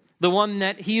 the one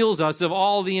that heals us of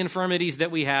all the infirmities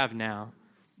that we have now.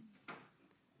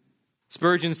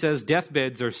 Spurgeon says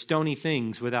deathbeds are stony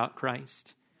things without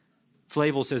Christ.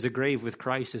 Flavel says a grave with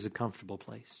Christ is a comfortable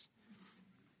place.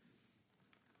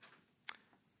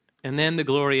 And then the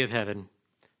glory of heaven.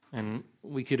 And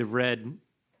we could have read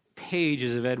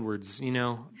pages of Edwards,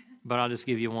 but I'll just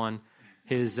give you one.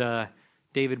 His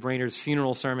David Brainerd's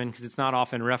funeral sermon, because it's not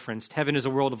often referenced. Heaven is a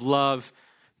world of love.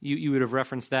 You would have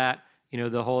referenced that.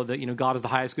 God is the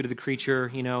highest good of the creature,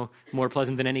 more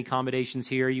pleasant than any accommodations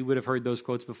here. You would have heard those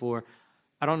quotes before.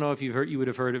 I don't know if you would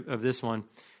have heard of this one.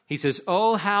 He says,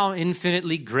 oh, how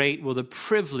infinitely great will the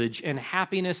privilege and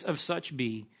happiness of such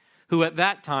be, who at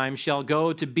that time shall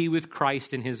go to be with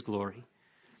Christ in his glory.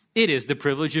 It is the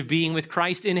privilege of being with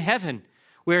Christ in heaven,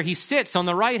 where he sits on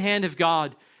the right hand of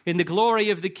God in the glory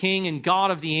of the King and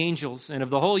God of the angels and of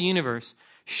the whole universe,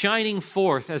 shining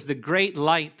forth as the great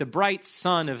light, the bright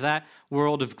sun of that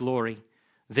world of glory,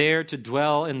 there to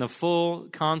dwell in the full,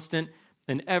 constant,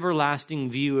 and everlasting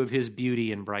view of his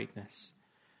beauty and brightness.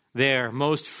 There,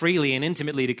 most freely and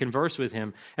intimately to converse with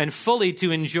him, and fully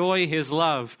to enjoy his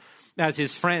love as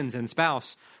his friends and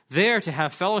spouse. There to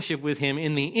have fellowship with him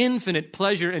in the infinite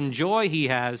pleasure and joy he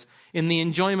has in the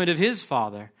enjoyment of his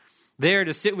Father. There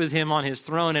to sit with him on his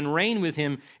throne and reign with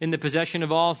him in the possession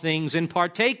of all things and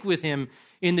partake with him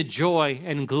in the joy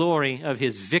and glory of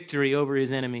his victory over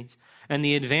his enemies and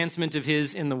the advancement of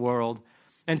his in the world,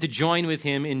 and to join with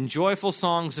him in joyful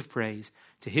songs of praise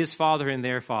to his Father and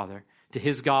their Father, to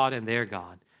his God and their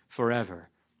God, forever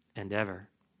and ever.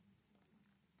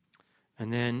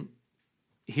 And then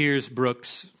here's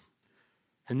Brooks.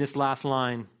 And this last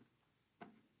line,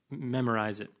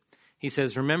 memorize it. He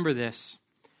says, remember this,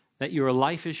 that your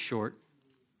life is short,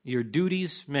 your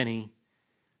duties many,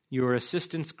 your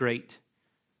assistance great,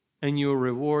 and your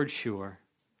reward sure.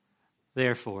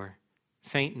 Therefore,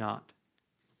 faint not.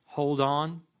 Hold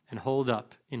on and hold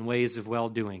up in ways of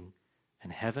well-doing,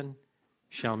 and heaven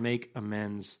shall make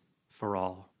amends for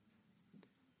all.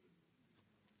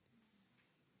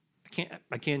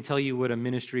 I can't tell you what a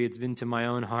ministry it's been to my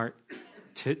own heart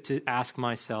to ask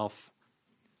myself,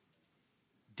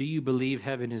 do you believe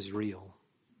heaven is real?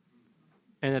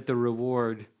 And that the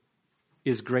reward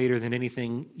is greater than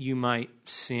anything you might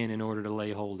sin in order to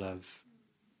lay hold of?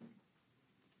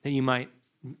 That you might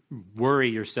worry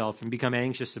yourself and become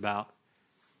anxious about?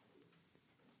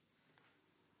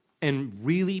 And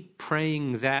really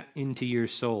praying that into your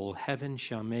soul, heaven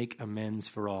shall make amends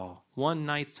for all. One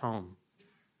night's home.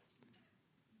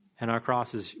 And our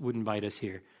crosses would invite us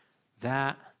here.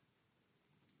 I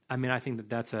think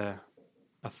that's a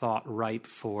thought ripe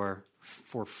for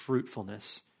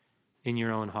fruitfulness in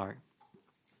your own heart.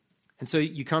 And so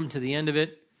you come to the end of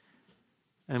it,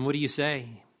 and what do you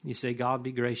say? You say, God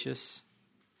be gracious.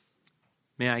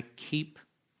 May I keep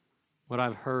what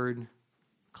I've heard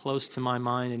close to my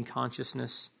mind and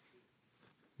consciousness.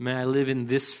 May I live in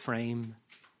this frame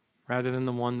rather than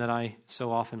the one that I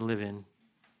so often live in.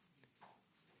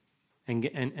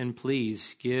 And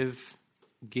please give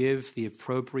the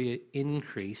appropriate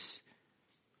increase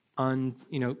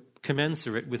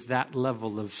commensurate with that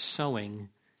level of sowing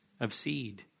of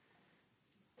seed.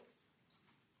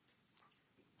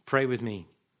 Pray with me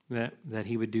that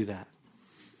he would do that.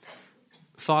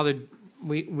 Father,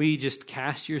 we just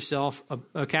cast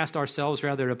ourselves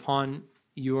upon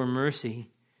your mercy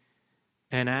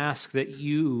and ask that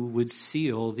you would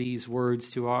seal these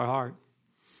words to our heart.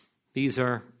 These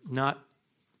are not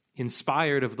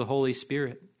inspired of the Holy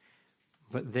Spirit,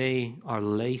 but they are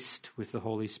laced with the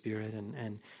Holy Spirit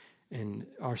and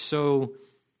are so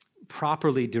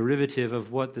properly derivative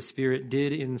of what the Spirit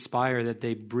did inspire that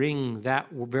they bring that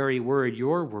very word,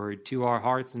 your word, to our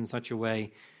hearts in such a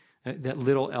way that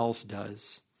little else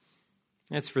does.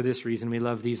 That's for this reason we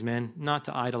love these men, not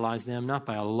to idolize them, not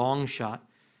by a long shot,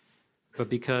 but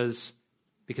because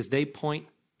they point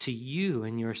to you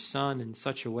and your Son in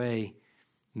such a way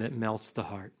that melts the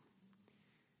heart.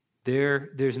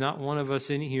 There's not one of us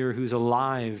in here who's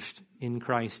alive in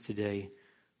Christ today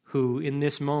who in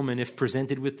this moment, if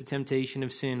presented with the temptation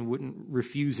of sin, wouldn't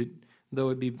refuse it, though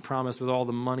it be promised with all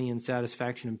the money and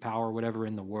satisfaction and power, whatever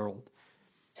in the world.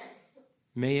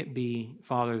 May it be,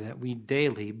 Father, that we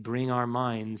daily bring our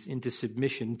minds into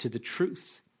submission to the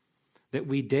truth, that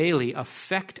we daily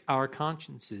affect our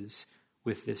consciences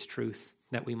with this truth,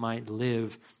 that we might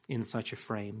live in such a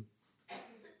frame.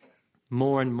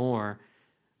 More and more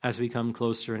as we come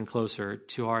closer and closer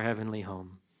to our heavenly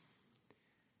home.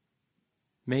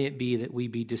 May it be that we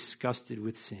be disgusted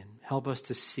with sin. Help us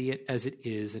to see it as it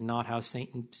is and not how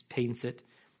Satan paints it.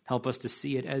 Help us to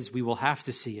see it as we will have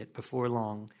to see it before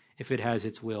long if it has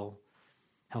its will.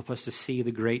 Help us to see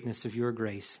the greatness of your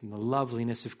grace and the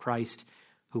loveliness of Christ,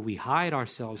 who we hide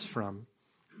ourselves from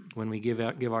when we give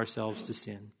ourselves to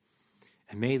sin.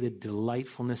 And may the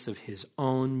delightfulness of his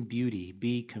own beauty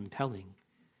be compelling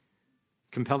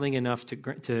enough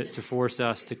to force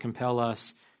us, to compel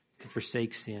us to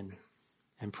forsake sin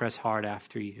and press hard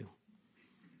after you.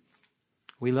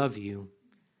 We love you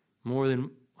more than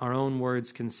our own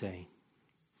words can say.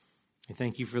 I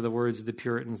thank you for the words of the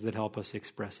Puritans that help us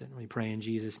express it. We pray in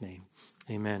Jesus' name.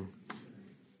 Amen.